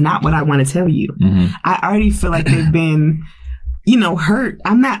because that's not what I want to tell you. Mm-hmm. I already feel like they've been, hurt.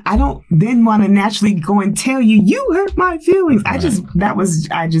 I don't then want to naturally go and tell you, you hurt my feelings. Right.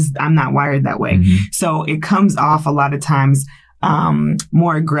 I'm not wired that way. Mm-hmm. So it comes off a lot of times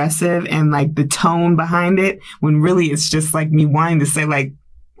more aggressive, and like the tone behind it, when really it's just like me wanting to say like,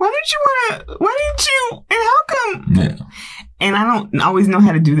 why didn't you, and how come? Yeah. And I don't always know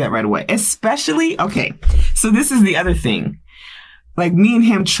how to do that right away, especially, okay, so this is the other thing. Like me and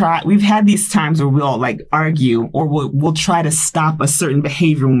him we've had these times where we'll like argue, or we'll try to stop a certain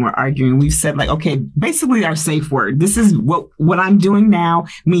behavior when we're arguing. We've said like, okay, basically our safe word. This is what I'm doing now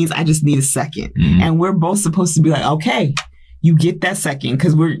means I just need a second. Mm-hmm. And we're both supposed to be like, okay, you get that second,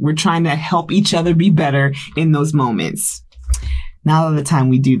 because we're trying to help each other be better in those moments. Not all the time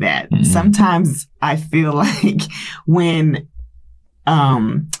we do that. Mm-hmm. Sometimes I feel like when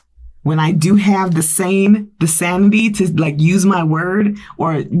I do have the sanity to like use my word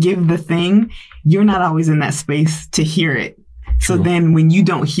or give the thing, you're not always in that space to hear it. True. So then when you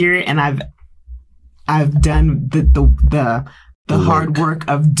don't hear it, and I've done the hard work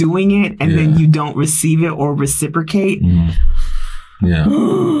of doing it, and then you don't receive it or reciprocate. Mm-hmm. Yeah.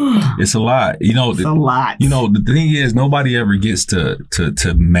 It's a lot. It's a lot. The thing is, nobody ever gets to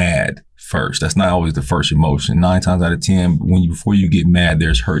mad first. That's not always the first emotion. 9 times out of 10, before you get mad,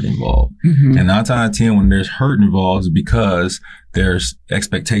 there's hurt involved. Mm-hmm. And 9 times out of 10, when there's hurt involved, it's because there's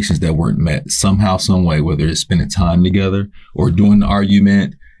expectations that weren't met somehow, some way, whether it's spending time together or doing the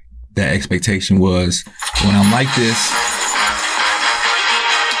argument. That expectation was, when I'm like this.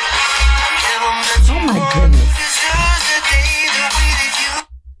 Oh my goodness.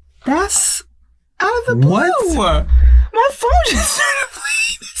 That's out of the blue. What? My phone just started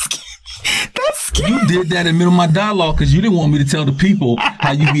playing. That's scary. You did that in the middle of my dialogue because you didn't want me to tell the people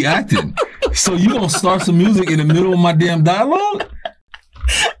how you be acting. So you gonna start some music in the middle of my damn dialogue?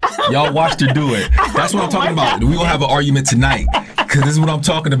 Y'all watched her do it. That's what I'm talking about. We gonna have an argument tonight because this is what I'm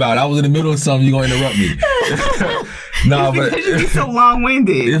talking about. I was in the middle of something. You gonna interrupt me? No, but because you're so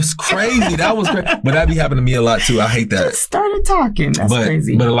long-winded. It's crazy. That was crazy. But that be happening to me a lot too. I hate that. Just started talking. That's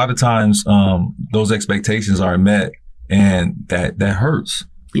crazy. But a lot of times, those expectations aren't met, and that hurts.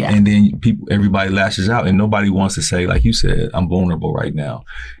 Yeah. And then everybody lashes out, and nobody wants to say, like you said, I'm vulnerable right now.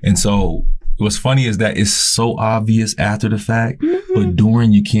 And so what's funny is that it's so obvious after the fact, mm-hmm. but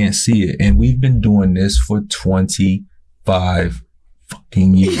during you can't see it. And we've been doing this for 25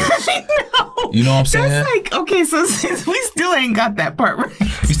 fucking years. You know what I'm saying? That's like, okay, so since we still ain't got that part right.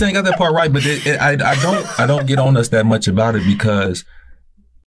 You still ain't got that part right, but I don't get on us that much about it because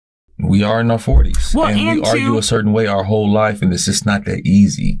we are in our 40s. Well, and we argue a certain way our whole life, and it's just not that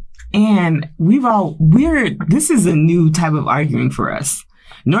easy. And this is a new type of arguing for us.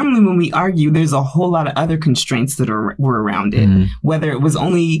 Normally when we argue, there's a whole lot of other constraints that were around it. Mm-hmm. Whether it was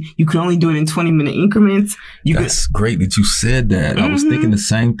you could only do it in 20-minute increments. That's great that you said that. Mm-hmm. I was thinking the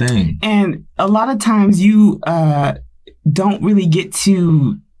same thing. And a lot of times you don't really get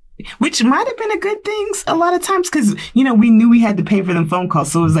to, which might have been a good thing a lot of times because, we knew we had to pay for them phone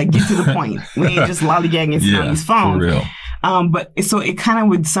calls. So it was like, get to the point. We ain't just lollygagging on these phones. For real. But so it kind of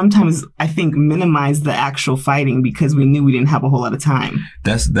would sometimes, I think, minimize the actual fighting because we knew we didn't have a whole lot of time.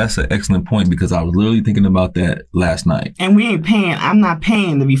 That's an excellent point because I was literally thinking about that last night. And I'm not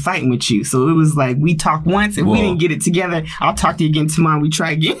paying to be fighting with you. So it was like we talked once and we didn't get it together. I'll talk to you again tomorrow. We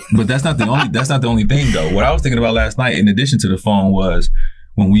try again. But that's not the only thing though. What I was thinking about last night, in addition to the phone, was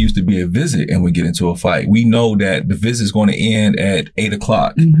when we used to be a visit and we get into a fight, we know that the visit is going to end at 8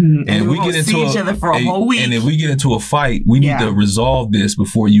 o'clock. Mm-hmm. And we get into each other for a whole week. And if we get into a fight, we need to resolve this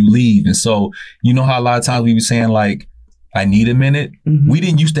before you leave. And so, you know how a lot of times we were saying like, I need a minute. Mm-hmm. We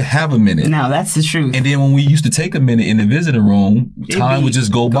didn't used to have a minute. No, that's the truth. And then when we used to take a minute in the visiting room, time would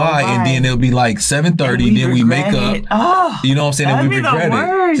just go by, and then it'll be like 7:30. Then we make up. Oh, you know what I'm saying? And we regret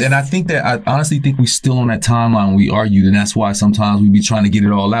it. And I honestly think we're still on that timeline when we argue, and that's why sometimes we be trying to get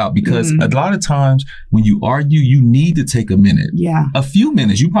it all out because a lot of times when you argue, you need to take a minute. Yeah, a few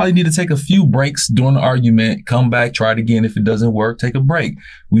minutes. You probably need to take a few breaks during the argument. Come back, try it again. If it doesn't work, take a break.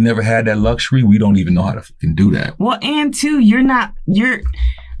 We never had that luxury. We don't even know how to fucking do that. Well, and too,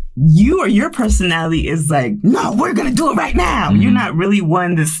 you or your personality is like, no, we're going to do it right now. Mm-hmm. You're not really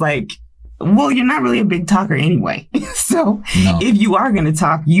one that's like, well, you're not really a big talker anyway. So if you are going to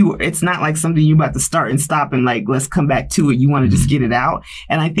talk, it's not like something you're about to start and stop and like, let's come back to it. You want to just get it out.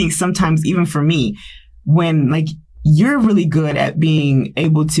 And I think sometimes even for me, when like you're really good at being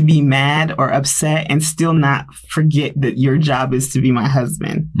able to be mad or upset and still not forget that your job is to be my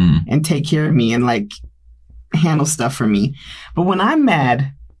husband and take care of me and like handle stuff for me. But when I'm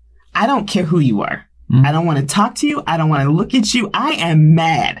mad, I don't care who you are. I don't want to talk to you. I don't want to look at you. I am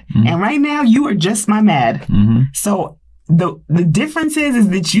mad. And right now you are just my mad. So the difference is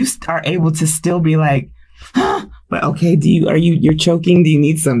that you are able to still be like, but okay, you're choking? Do you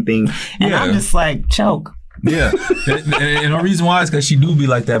need something? And I'm just like, choke. Yeah. And the reason why is because she do be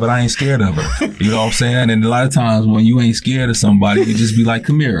like that, but I ain't scared of her. You know what I'm saying? And a lot of times when you ain't scared of somebody, you just be like,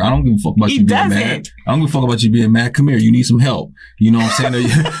 come here. I don't give a fuck about you being mad. I don't give a fuck about you being mad. Come here. You need some help. You know what I'm saying?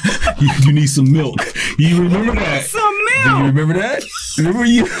 you need some milk. You remember that? Some milk. Do you remember that? Remember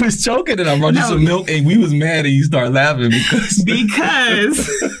you was choking and I brought you some milk and we was mad and you start laughing because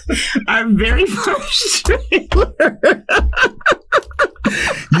our very first trailer.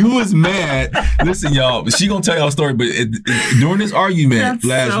 You was mad. Listen, y'all. She gonna tell y'all a story, but during this argument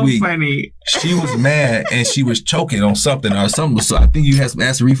last week, funny. She was mad and she was choking on something or something. So I think you had some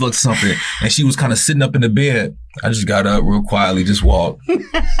acid reflux or something, and she was kind of sitting up in the bed. I just got up real quietly, just walked,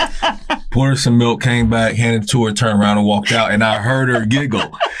 poured her some milk, came back, handed it to her, turned around and walked out, and I heard her giggle.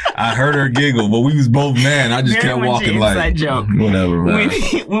 But we was both mad. I just kept walking like joke. Whatever, man.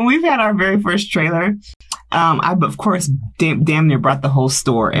 When we've had our very first trailer, I, of course, damn near brought the whole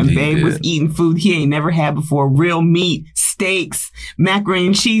store. And Babe was eating food he ain't never had before. Real meat, steaks, macaroni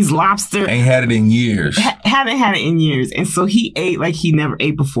and cheese, lobster. Ain't had it in years. Haven't had it in years. And so he ate like he never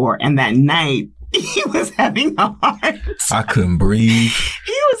ate before. And that night, he was having a hard time. I couldn't breathe.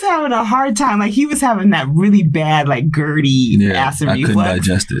 He was having a hard time. Like, he was having that really bad, like, GERD acid reflux. I couldn't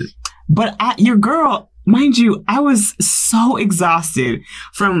digest it. But your girl... Mind you, I was so exhausted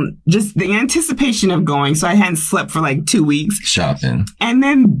from just the anticipation of going. So I hadn't slept for like 2 weeks. Shopping. And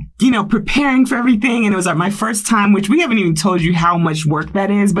then, preparing for everything. And it was like my first time, which we haven't even told you how much work that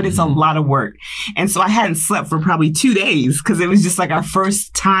is, but it's a lot of work. And so I hadn't slept for probably 2 days because it was just like our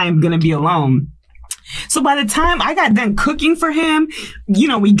first time going to be alone. So by the time I got done cooking for him,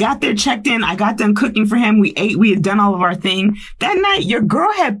 we got there, checked in. I got done cooking for him. We ate. We had done all of our thing. That night, your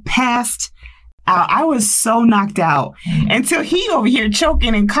girl had passed out. I was so knocked out until he over here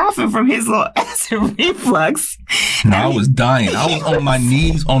choking and coughing from his little acid reflux. I was dying. I was on my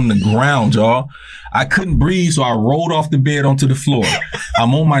knees on the ground, y'all. I couldn't breathe, so I rolled off the bed onto the floor.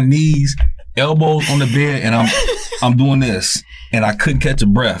 I'm on my knees, elbows on the bed, and I'm doing this, and I couldn't catch a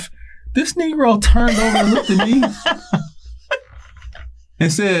breath. This Negro turned over and looked at me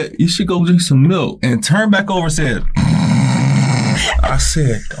and said, "You should go drink some milk," and turned back over and said, I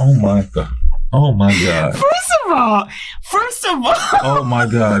said, "Oh my God. Oh my God." First of all. Oh my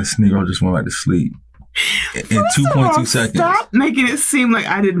God, this Negro just went back to sleep in 2.2 seconds. Stop making it seem like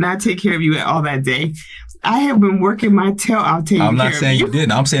I did not take care of you at all that day. I have been working my tail out taking care of you. I'm not saying you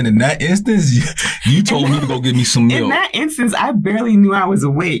didn't. I'm saying in that instance, you told me to go get me some milk. In that instance, I barely knew I was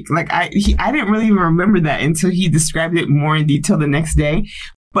awake. Like I didn't really even remember that until he described it more in detail the next day.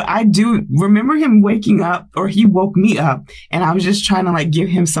 But I do remember him waking up, or he woke me up, and I was just trying to like give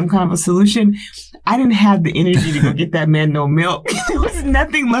him some kind of a solution. I didn't have the energy to go get that man no milk. There was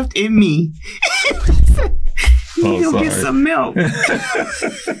nothing left in me. He needs to get some milk. He needs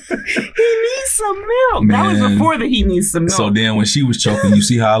some milk. Man. That was before that he needs some milk. So then when she was choking, you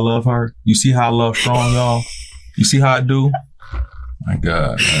see how I love her? You see how I love Strong, y'all? You see how I do? My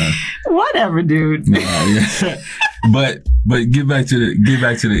God, man. Whatever, dude. Yeah. But get back to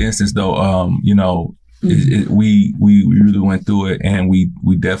the instance though. We really went through it, and we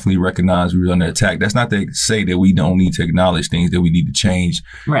definitely recognized we were under attack. That's not to say that we don't need to acknowledge things that we need to change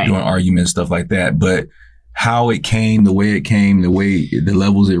during arguments, stuff like that. But how it came, the way the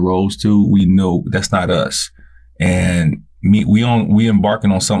levels it rose to, we know that's not us. And we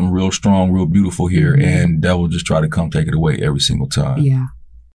embarking on something real strong, real beautiful here, and that will just try to come take it away every single time. Yeah.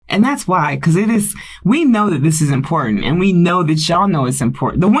 And that's why, because we know that this is important, and we know that y'all know it's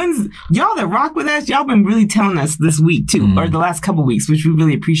important. The ones, y'all that rock with us, y'all been really telling us this week too, or the last couple weeks, which we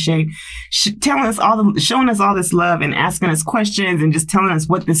really appreciate, showing us all this love and asking us questions and just telling us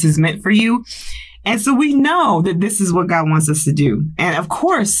what this has meant for you. And so we know that this is what God wants us to do. And of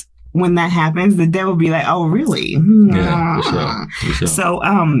course, when that happens, the devil be like, "Oh, really?" Yeah, for sure. So,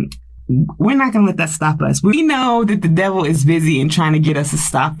 we're not going to let that stop us. We know that the devil is busy in trying to get us to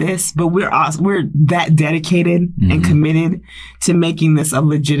stop this, but we're that dedicated and committed to making this a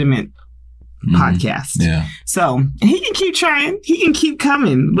legitimate podcast. Yeah. So he can keep trying. He can keep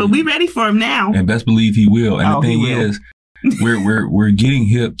coming, but we ready for him now. And best believe he will. And the thing is, we're getting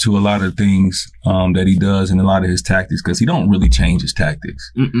hip to a lot of things that he does and a lot of his tactics, because he don't really change his tactics.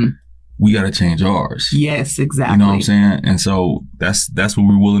 we got to change ours. Yes, exactly. You know what I'm saying? And so that's what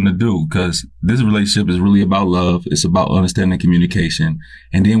we're willing to do, because this relationship is really about love. It's about understanding communication.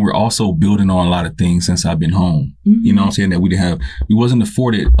 And then we're also building on a lot of things since I've been home. Mm-hmm. You know what I'm saying? That we wasn't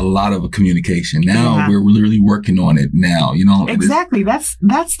afforded a lot of communication. Now we're literally working on it now, you know? Exactly. That's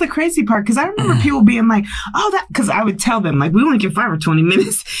the crazy part. Cause I remember people being like, cause I would tell them like, we only get 5 or 20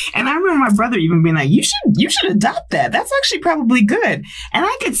 minutes. And I remember my brother even being like, you should adopt that. That's actually probably good. And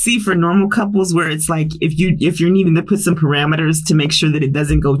I could see for normal couples where it's like, if you're needing to put some parameters to make sure that it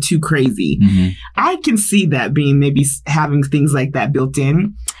doesn't go too crazy, I can see that being maybe having things like that built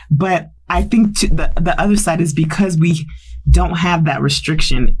in. But I think the other side is because we don't have that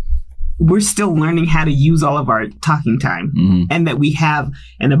restriction, we're still learning how to use all of our talking time, and that we have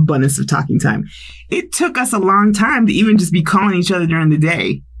an abundance of talking time. It took us a long time to even just be calling each other during the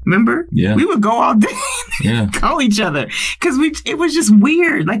day. Remember? Yeah. We would go all day and call each other because it was just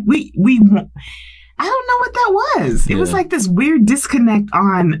weird. Like we I don't know what that was. It was like this weird disconnect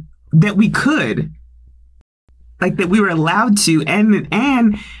on that we could, like that we were allowed to,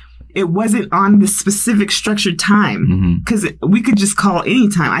 and it wasn't on the specific structured time because we could just call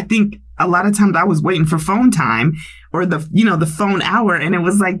anytime. I think a lot of times I was waiting for phone time or the phone hour, and it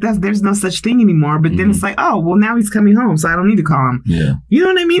was like there's no such thing anymore. But then it's like, oh, well, now he's coming home, so I don't need to call him. Yeah, you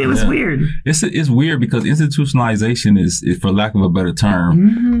know what I mean? It was weird. It's weird because institutionalization is, for lack of a better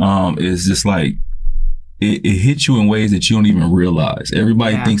term, is just like it hits you in ways that you don't even realize.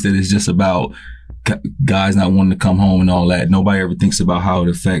 Everybody thinks that it's just about guys not wanting to come home and all that. Nobody ever thinks about how it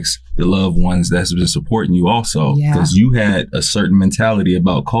affects the loved ones that's been supporting you also. Because you had a certain mentality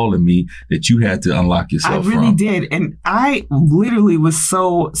about calling me that you had to unlock yourself from. I really did. And I literally was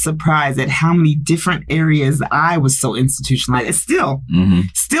so surprised at how many different areas I was so institutionalized. It's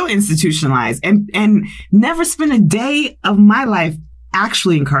still institutionalized, and never spent a day of my life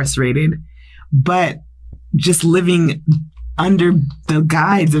actually incarcerated, but just living under the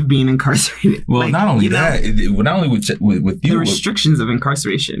guise of being incarcerated. Well, not only that, not only with you, the restrictions of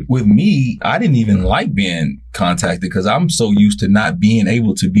incarceration. With me, I didn't even like being contacted because I'm so used to not being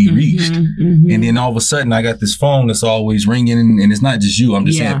able to be reached. And then all of a sudden, I got this phone that's always ringing, and it's not just you. I'm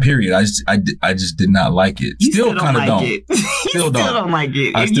just saying, period. I just did not like it. You still kind of don't. Still don't like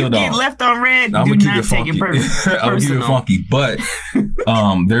it. I still don't. Get left on red, do not take it personal. I'm gonna keep it funky, but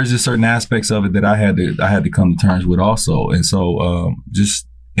there's just certain aspects of it that I had to come to terms with also. And so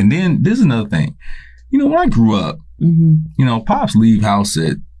and then there's another thing. You know, when I grew up, you know, pops leave house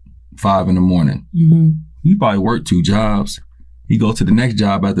at 5 a.m. He probably worked 2 jobs. He go to the next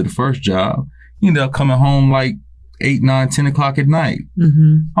job after the first job. He ended up coming home like 8, 9, 10 o'clock at night.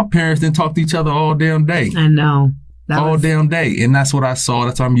 Our parents didn't talk to each other all damn day. I know. All damn day. And that's what I saw.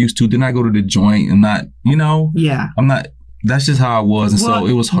 That's what I'm used to. Then I go to the joint and not, you know. Yeah. I'm not. That's just how I was. And so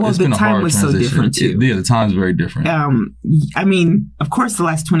it was hard. It's been a hard transition. The time was so different too. The time's very different. I mean, of course, the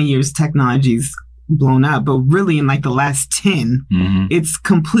last 20 years, technology's blown up. But really, in like the last 10, it's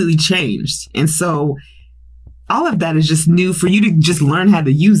completely changed. And so all of that is just new for you to just learn how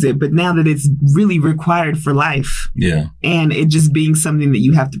to use it. But now that it's really required for life. Yeah. And it just being something that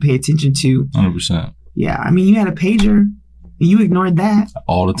you have to pay attention to. 100%. Yeah. I mean, you had a pager. You ignored that.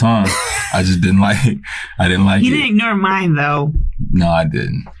 All the time. I just didn't like it. I didn't like it. You didn't ignore mine, though. No, I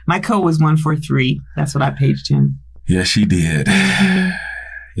didn't. My code was 143. That's what I paged him. Yes, she did.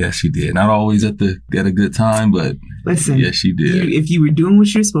 Yes, she did. Not always at a good time, but listen. Yes, she did. If you were doing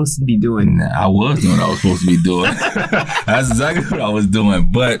what you're supposed to be doing. Nah, I was doing what I was supposed to be doing. That's exactly what I was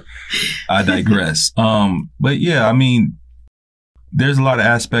doing. But I digress. But yeah, I mean, there's a lot of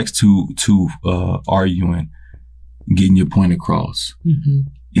aspects to arguing, getting your point across.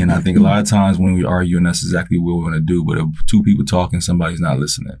 And I think a lot of times when we argue, and that's exactly what we want to do, but if 2 people talking, somebody's not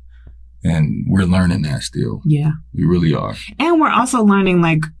listening. And we're learning that still. Yeah. We really are. And we're also learning,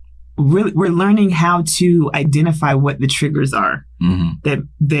 we're learning how to identify what the triggers are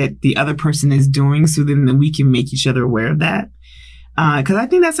that the other person is doing, so then we can make each other aware of that. Because I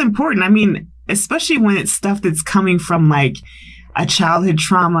think that's important. I mean, especially when it's stuff that's coming from like a childhood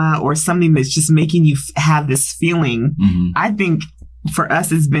trauma or something that's just making you have this feeling. I think for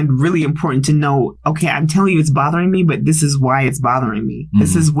us, it's been really important to know, okay, I'm telling you it's bothering me, but this is why it's bothering me.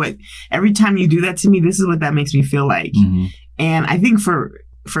 This is what, every time you do that to me, this is what that makes me feel like. And I think for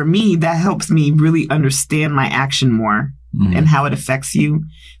me, that helps me really understand my action more and how it affects you,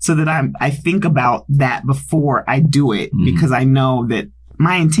 so that I think about that before I do it, because I know that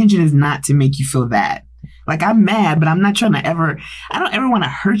my intention is not to make you feel that. Like, I'm mad, but I'm not trying to I don't ever want to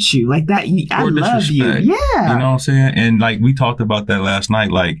hurt you like that. I love you. Yeah. You know what I'm saying? And like, we talked about that last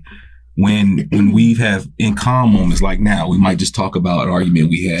night. Like, when we have in calm moments like now, we might just talk about an argument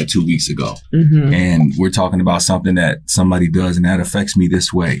we had 2 weeks ago. And we're talking about something that somebody does and that affects me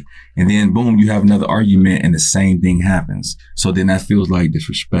this way. And then boom, you have another argument and the same thing happens. So then that feels like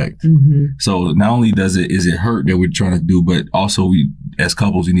disrespect. So not only is it hurt that we're trying to do, but also we, as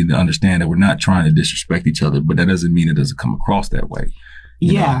couples, we need to understand that we're not trying to disrespect each other, but that doesn't mean it doesn't come across that way.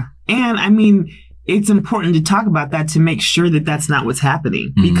 You know? And I mean, it's important to talk about that to make sure that that's not what's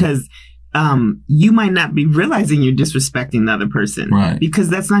happening, because you might not be realizing you're disrespecting the other person, right? Because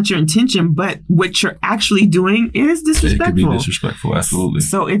that's not your intention, but what you're actually doing is disrespectful. It could be disrespectful, absolutely.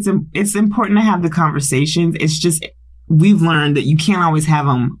 So it's important to have the conversations. It's just we've learned that you can't always have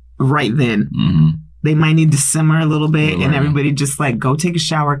them right then. They might need to simmer a little bit, and everybody just like go take a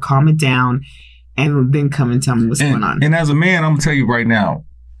shower, calm it down, and then come and tell me what's going on. And as a man, I'm gonna tell you right now,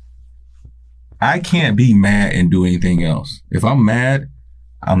 I can't be mad and do anything else. If I'm mad,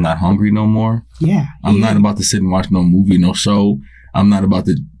 I'm not hungry no more. I'm not about to sit and watch no movie, no show. I'm not about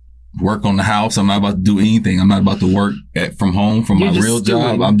to work on the house. I'm not about to do anything. I'm not about to work from home from my real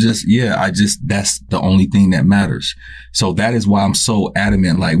job. I'm just, that's the only thing that matters. So that is why I'm so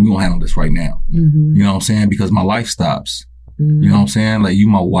adamant, like, we gonna handle this right now. You know what I'm saying? Because my life stops. You know what I'm saying? Like, you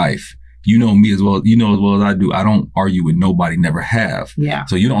my wife. You know me as well. You know as well as I do. I don't argue with nobody, never have.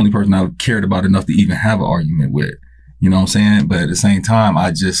 So you're the only person I've cared about enough to even have an argument with. You know what I'm saying? But at the same time,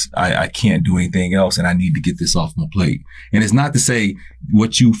 I can't do anything else, and I need to get this off my plate. And it's not to say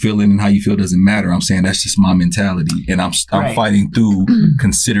what you feeling and how you feel doesn't matter. I'm saying that's just my mentality, and I'm fighting through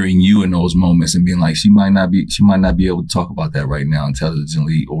considering you in those moments and being like, she might not be able to talk about that right now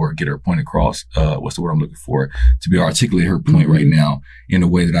intelligently or get her point across. What's the word I'm looking for? To be articulate her point right now in a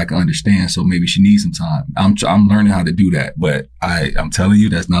way that I can understand. So maybe she needs some time. I'm learning how to do that, but I'm telling you,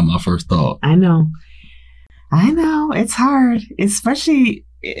 that's not my first thought. I know. It's hard, especially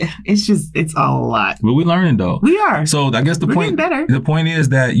it's all a lot. But we're learning though. We are. So I guess we're getting better. The point is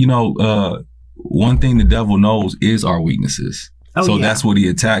that, one thing the devil knows is our weaknesses. That's what he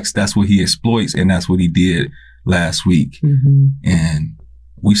attacks. That's what he exploits. And that's what he did last week. And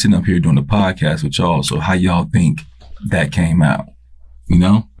we sitting up here doing the podcast with y'all. So how y'all think that came out?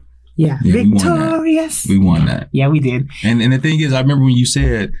 Yeah, victorious. We won that. Yeah, we did. And the thing is, I remember when you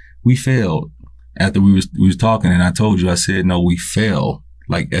said we failed. After we was talking, and I told you, I said, no, we fell,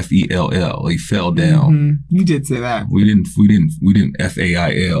 like F-E-L-L. We fell down. You did say that. We didn't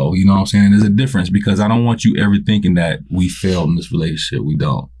F-A-I-L. You know what I'm saying? There's a difference, because I don't want you ever thinking that we failed in this relationship. We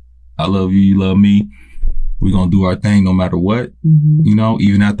don't. I love you. You love me. We're going to do our thing no matter what.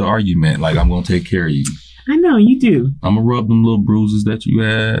 Even after argument, like, I'm going to take care of you. I know, you do. I'm going to rub them little bruises that you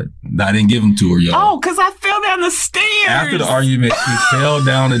had. I didn't give them to her, y'all. Oh, because I fell down the stairs. After the argument, she fell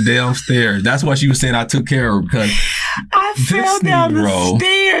down the damn stairs. That's why she was saying I took care of her, because I fell down the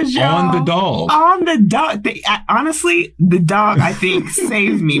stairs, y'all. On the dog. On the dog. Honestly, the dog, I think,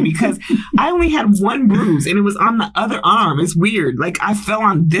 saved me, because I only had one bruise, and it was on the other arm. It's weird. Like, I fell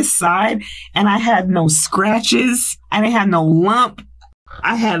on this side, and I had no scratches. I didn't have no lump.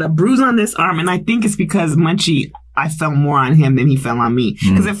 I had a bruise on this arm, and I think it's because Munchie, I fell more on him than he fell on me.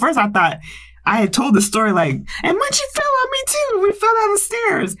 Because at first I thought, I had told the story like, and Munchie fell on me too. We fell down the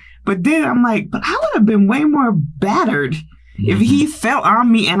stairs. But then I'm like, but I would have been way more battered if he fell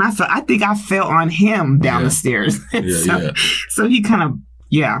on me, and I think I fell on him down the stairs. So he kind of,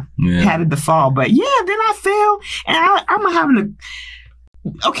 patted the fall. But then I fell, and I'm having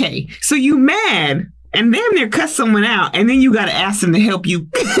to, okay, so you mad, and then they cuss someone out, and then you got to ask them to help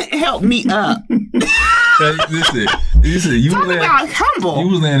me up. Listen, you was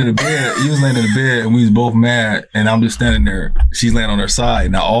laying in the bed. You was laying in the bed, and we was both mad. And I'm just standing there. She's laying on her side.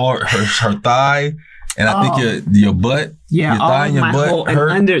 Now all her thigh, and I think your butt, your thigh and your butt hurt.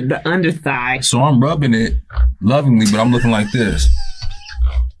 And the under thigh. So I'm rubbing it lovingly, but I'm looking like this.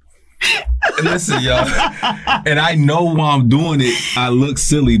 Listen, y'all, and I know while I'm doing it, I look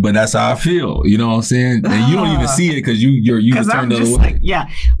silly, but that's how I feel. You know what I'm saying? And you don't even see it because you just turned the other way. Like,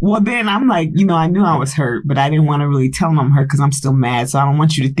 well, then I'm like, I knew I was hurt, but I didn't want to really tell him I'm hurt because I'm still mad. So I don't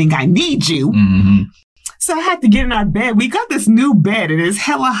want you to think I need you. So I had to get in our bed. We got this new bed. It is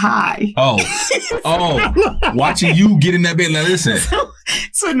hella high. Watching you get in that bed. Now listen.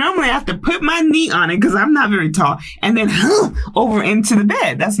 So normally I have to put my knee on it because I'm not very tall, and then over into the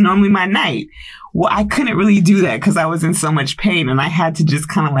bed. That's normally my night. Well, I couldn't really do that because I was in so much pain, and I had to just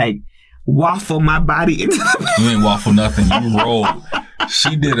kind of like waffle my body into the bed. You ain't waffle nothing. You rolled.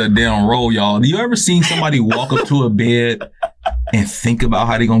 She did a damn roll, y'all. Do you ever seen somebody walk up to a bed and think about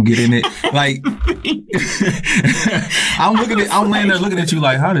how they gonna get in it? Like, I'm laying there looking at you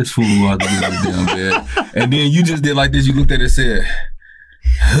like, how this fool walk into this damn bed? And then you just did like this. You looked at it and said,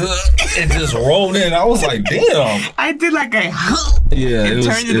 it just rolled in. I was like, damn. I did like a it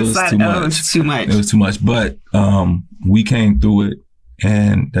turned to the side. It was too much. It was too much. But we came through it.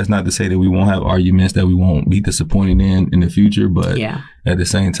 And that's not to say that we won't have arguments that we won't be disappointed in the future. But at the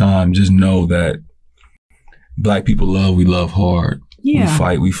same time, just know that Black people we love hard.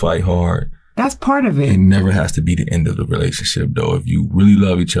 Yeah. We fight hard. That's part of it. It never has to be the end of the relationship, though. If you really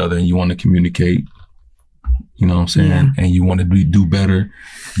love each other and you want to communicate, you know what I'm saying? Yeah. And you want to do better,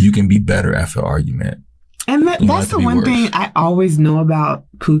 you can be better after an argument. And that's the one thing I always know about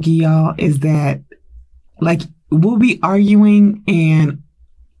Pookie, y'all, is that, like, we'll be arguing, and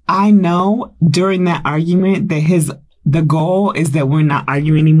I know during that argument that the goal is that we're not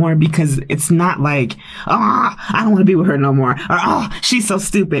arguing anymore, because it's not like, I don't want to be with her no more, or she's so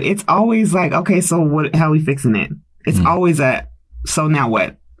stupid. It's always like, okay, so how are we fixing it? It's always so now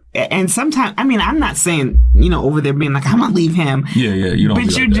what? And sometimes, I mean, I'm not saying, over there being like, I'm gonna leave him. Yeah, you don't.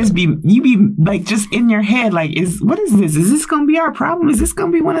 But you be like, just in your head, like, what is this? Is this gonna be our problem? Is this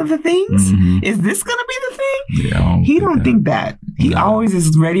gonna be one of the things? Mm-hmm. Is this gonna be the thing? Yeah, he don't think that. He always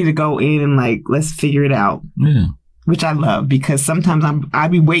is ready to go in and like, let's figure it out. Yeah. Which I love, because sometimes I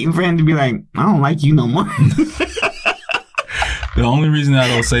be waiting for him to be like, I don't like you no more. The only reason I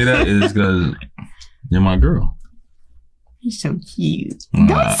don't say that is because you're my girl. He's so cute.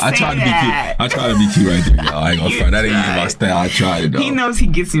 I try to be cute. I try to be cute right there, y'all. I ain't gonna try. That ain't even my style. I tried it though. He knows he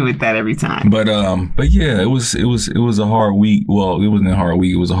gets me with that every time. But yeah, it was a hard week. Well, it wasn't a hard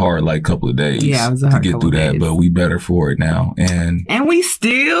week. It was a hard couple of days. Yeah, it was a hard to get through that. But we better for it now, and we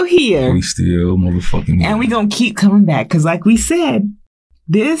still here. We still motherfucking here. And we gonna keep coming back, because like we said,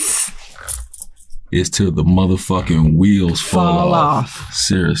 this is till the motherfucking wheels fall off.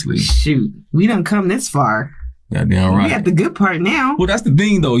 Seriously. Shoot, we done come this far. Goddamn right. We at the good part now. Well, that's the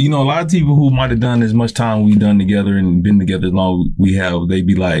thing, though. A lot of people who might have done as much time we've done together and been together as long as we have, they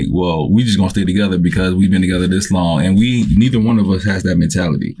be like, well, we just gonna stay together because we've been together this long. And neither one of us has that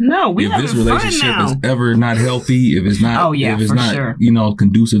mentality. No, we if this relationship is ever not healthy, if it's not,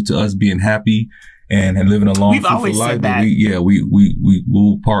 conducive to us being happy and living a long, fruitful life, we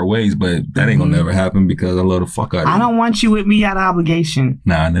will part ways, but that ain't gonna never happen, because I love the fuck out of you. I don't want you with me out of obligation.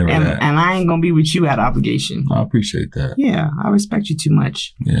 Nah, never that. And I ain't gonna be with you out of obligation. I appreciate that. Yeah, I respect you too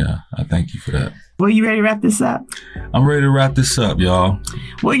much. Yeah, I thank you for that. Well, you ready to wrap this up? I'm ready to wrap this up, y'all.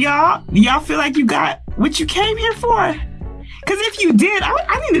 Well, y'all feel like you got what you came here for? Because if you did,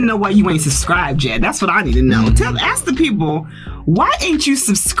 I need to know why you ain't subscribed yet. That's what I need to know. Ask the people, why ain't you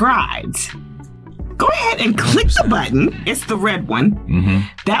subscribed? Go ahead and click the button. It's the red one. Mm-hmm.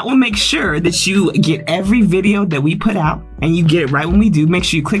 That will make sure that you get every video that we put out, and you get it right when we do. Make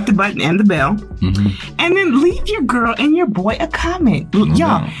sure you click the button and the bell. Mm-hmm. And then leave your girl and your boy a comment. Mm-hmm.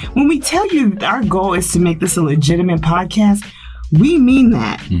 Y'all, when we tell you that our goal is to make this a legitimate podcast, we mean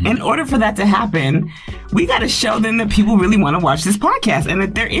that. Mm-hmm. In order for that to happen, we got to show them that people really want to watch this podcast and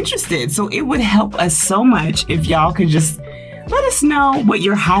that they're interested. So it would help us so much if y'all could just let us know what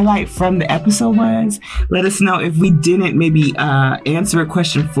your highlight from the episode was. Let us know if we didn't maybe answer a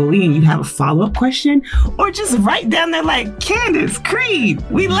question fully and you have a follow-up question, or just write down there like, Candace, Creed,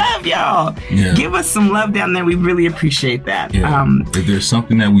 we love y'all. Yeah. Give us some love down there. We really appreciate that. Yeah. If there's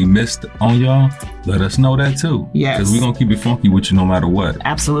something that we missed on y'all, let us know that too. Yes. Because we're going to keep it funky with you no matter what.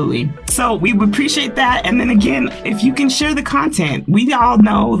 Absolutely. So we would appreciate that. And then again, if you can share the content, we all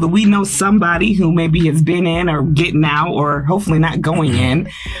know that we know somebody who maybe has been in or getting out, or hopefully not going in.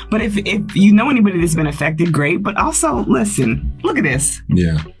 But if you know anybody that's been affected, great. But also, listen, look at this.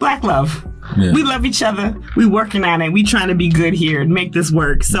 Yeah. Black love. Yeah. We love each other. We working on it. We trying to be good here and make this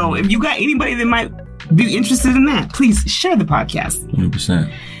work. So if you got anybody that might be interested in that, please share the podcast.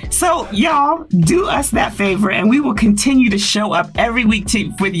 100%. So y'all, do us that favor, and we will continue to show up every week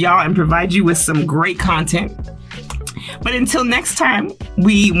with y'all and provide you with some great content. But until next time,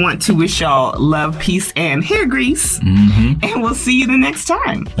 we want to wish y'all love, peace, and hair grease. Mm-hmm. And we'll see you the next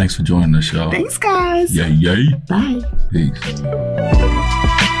time. Thanks for joining the show. Thanks, guys. Yay. Bye. Peace.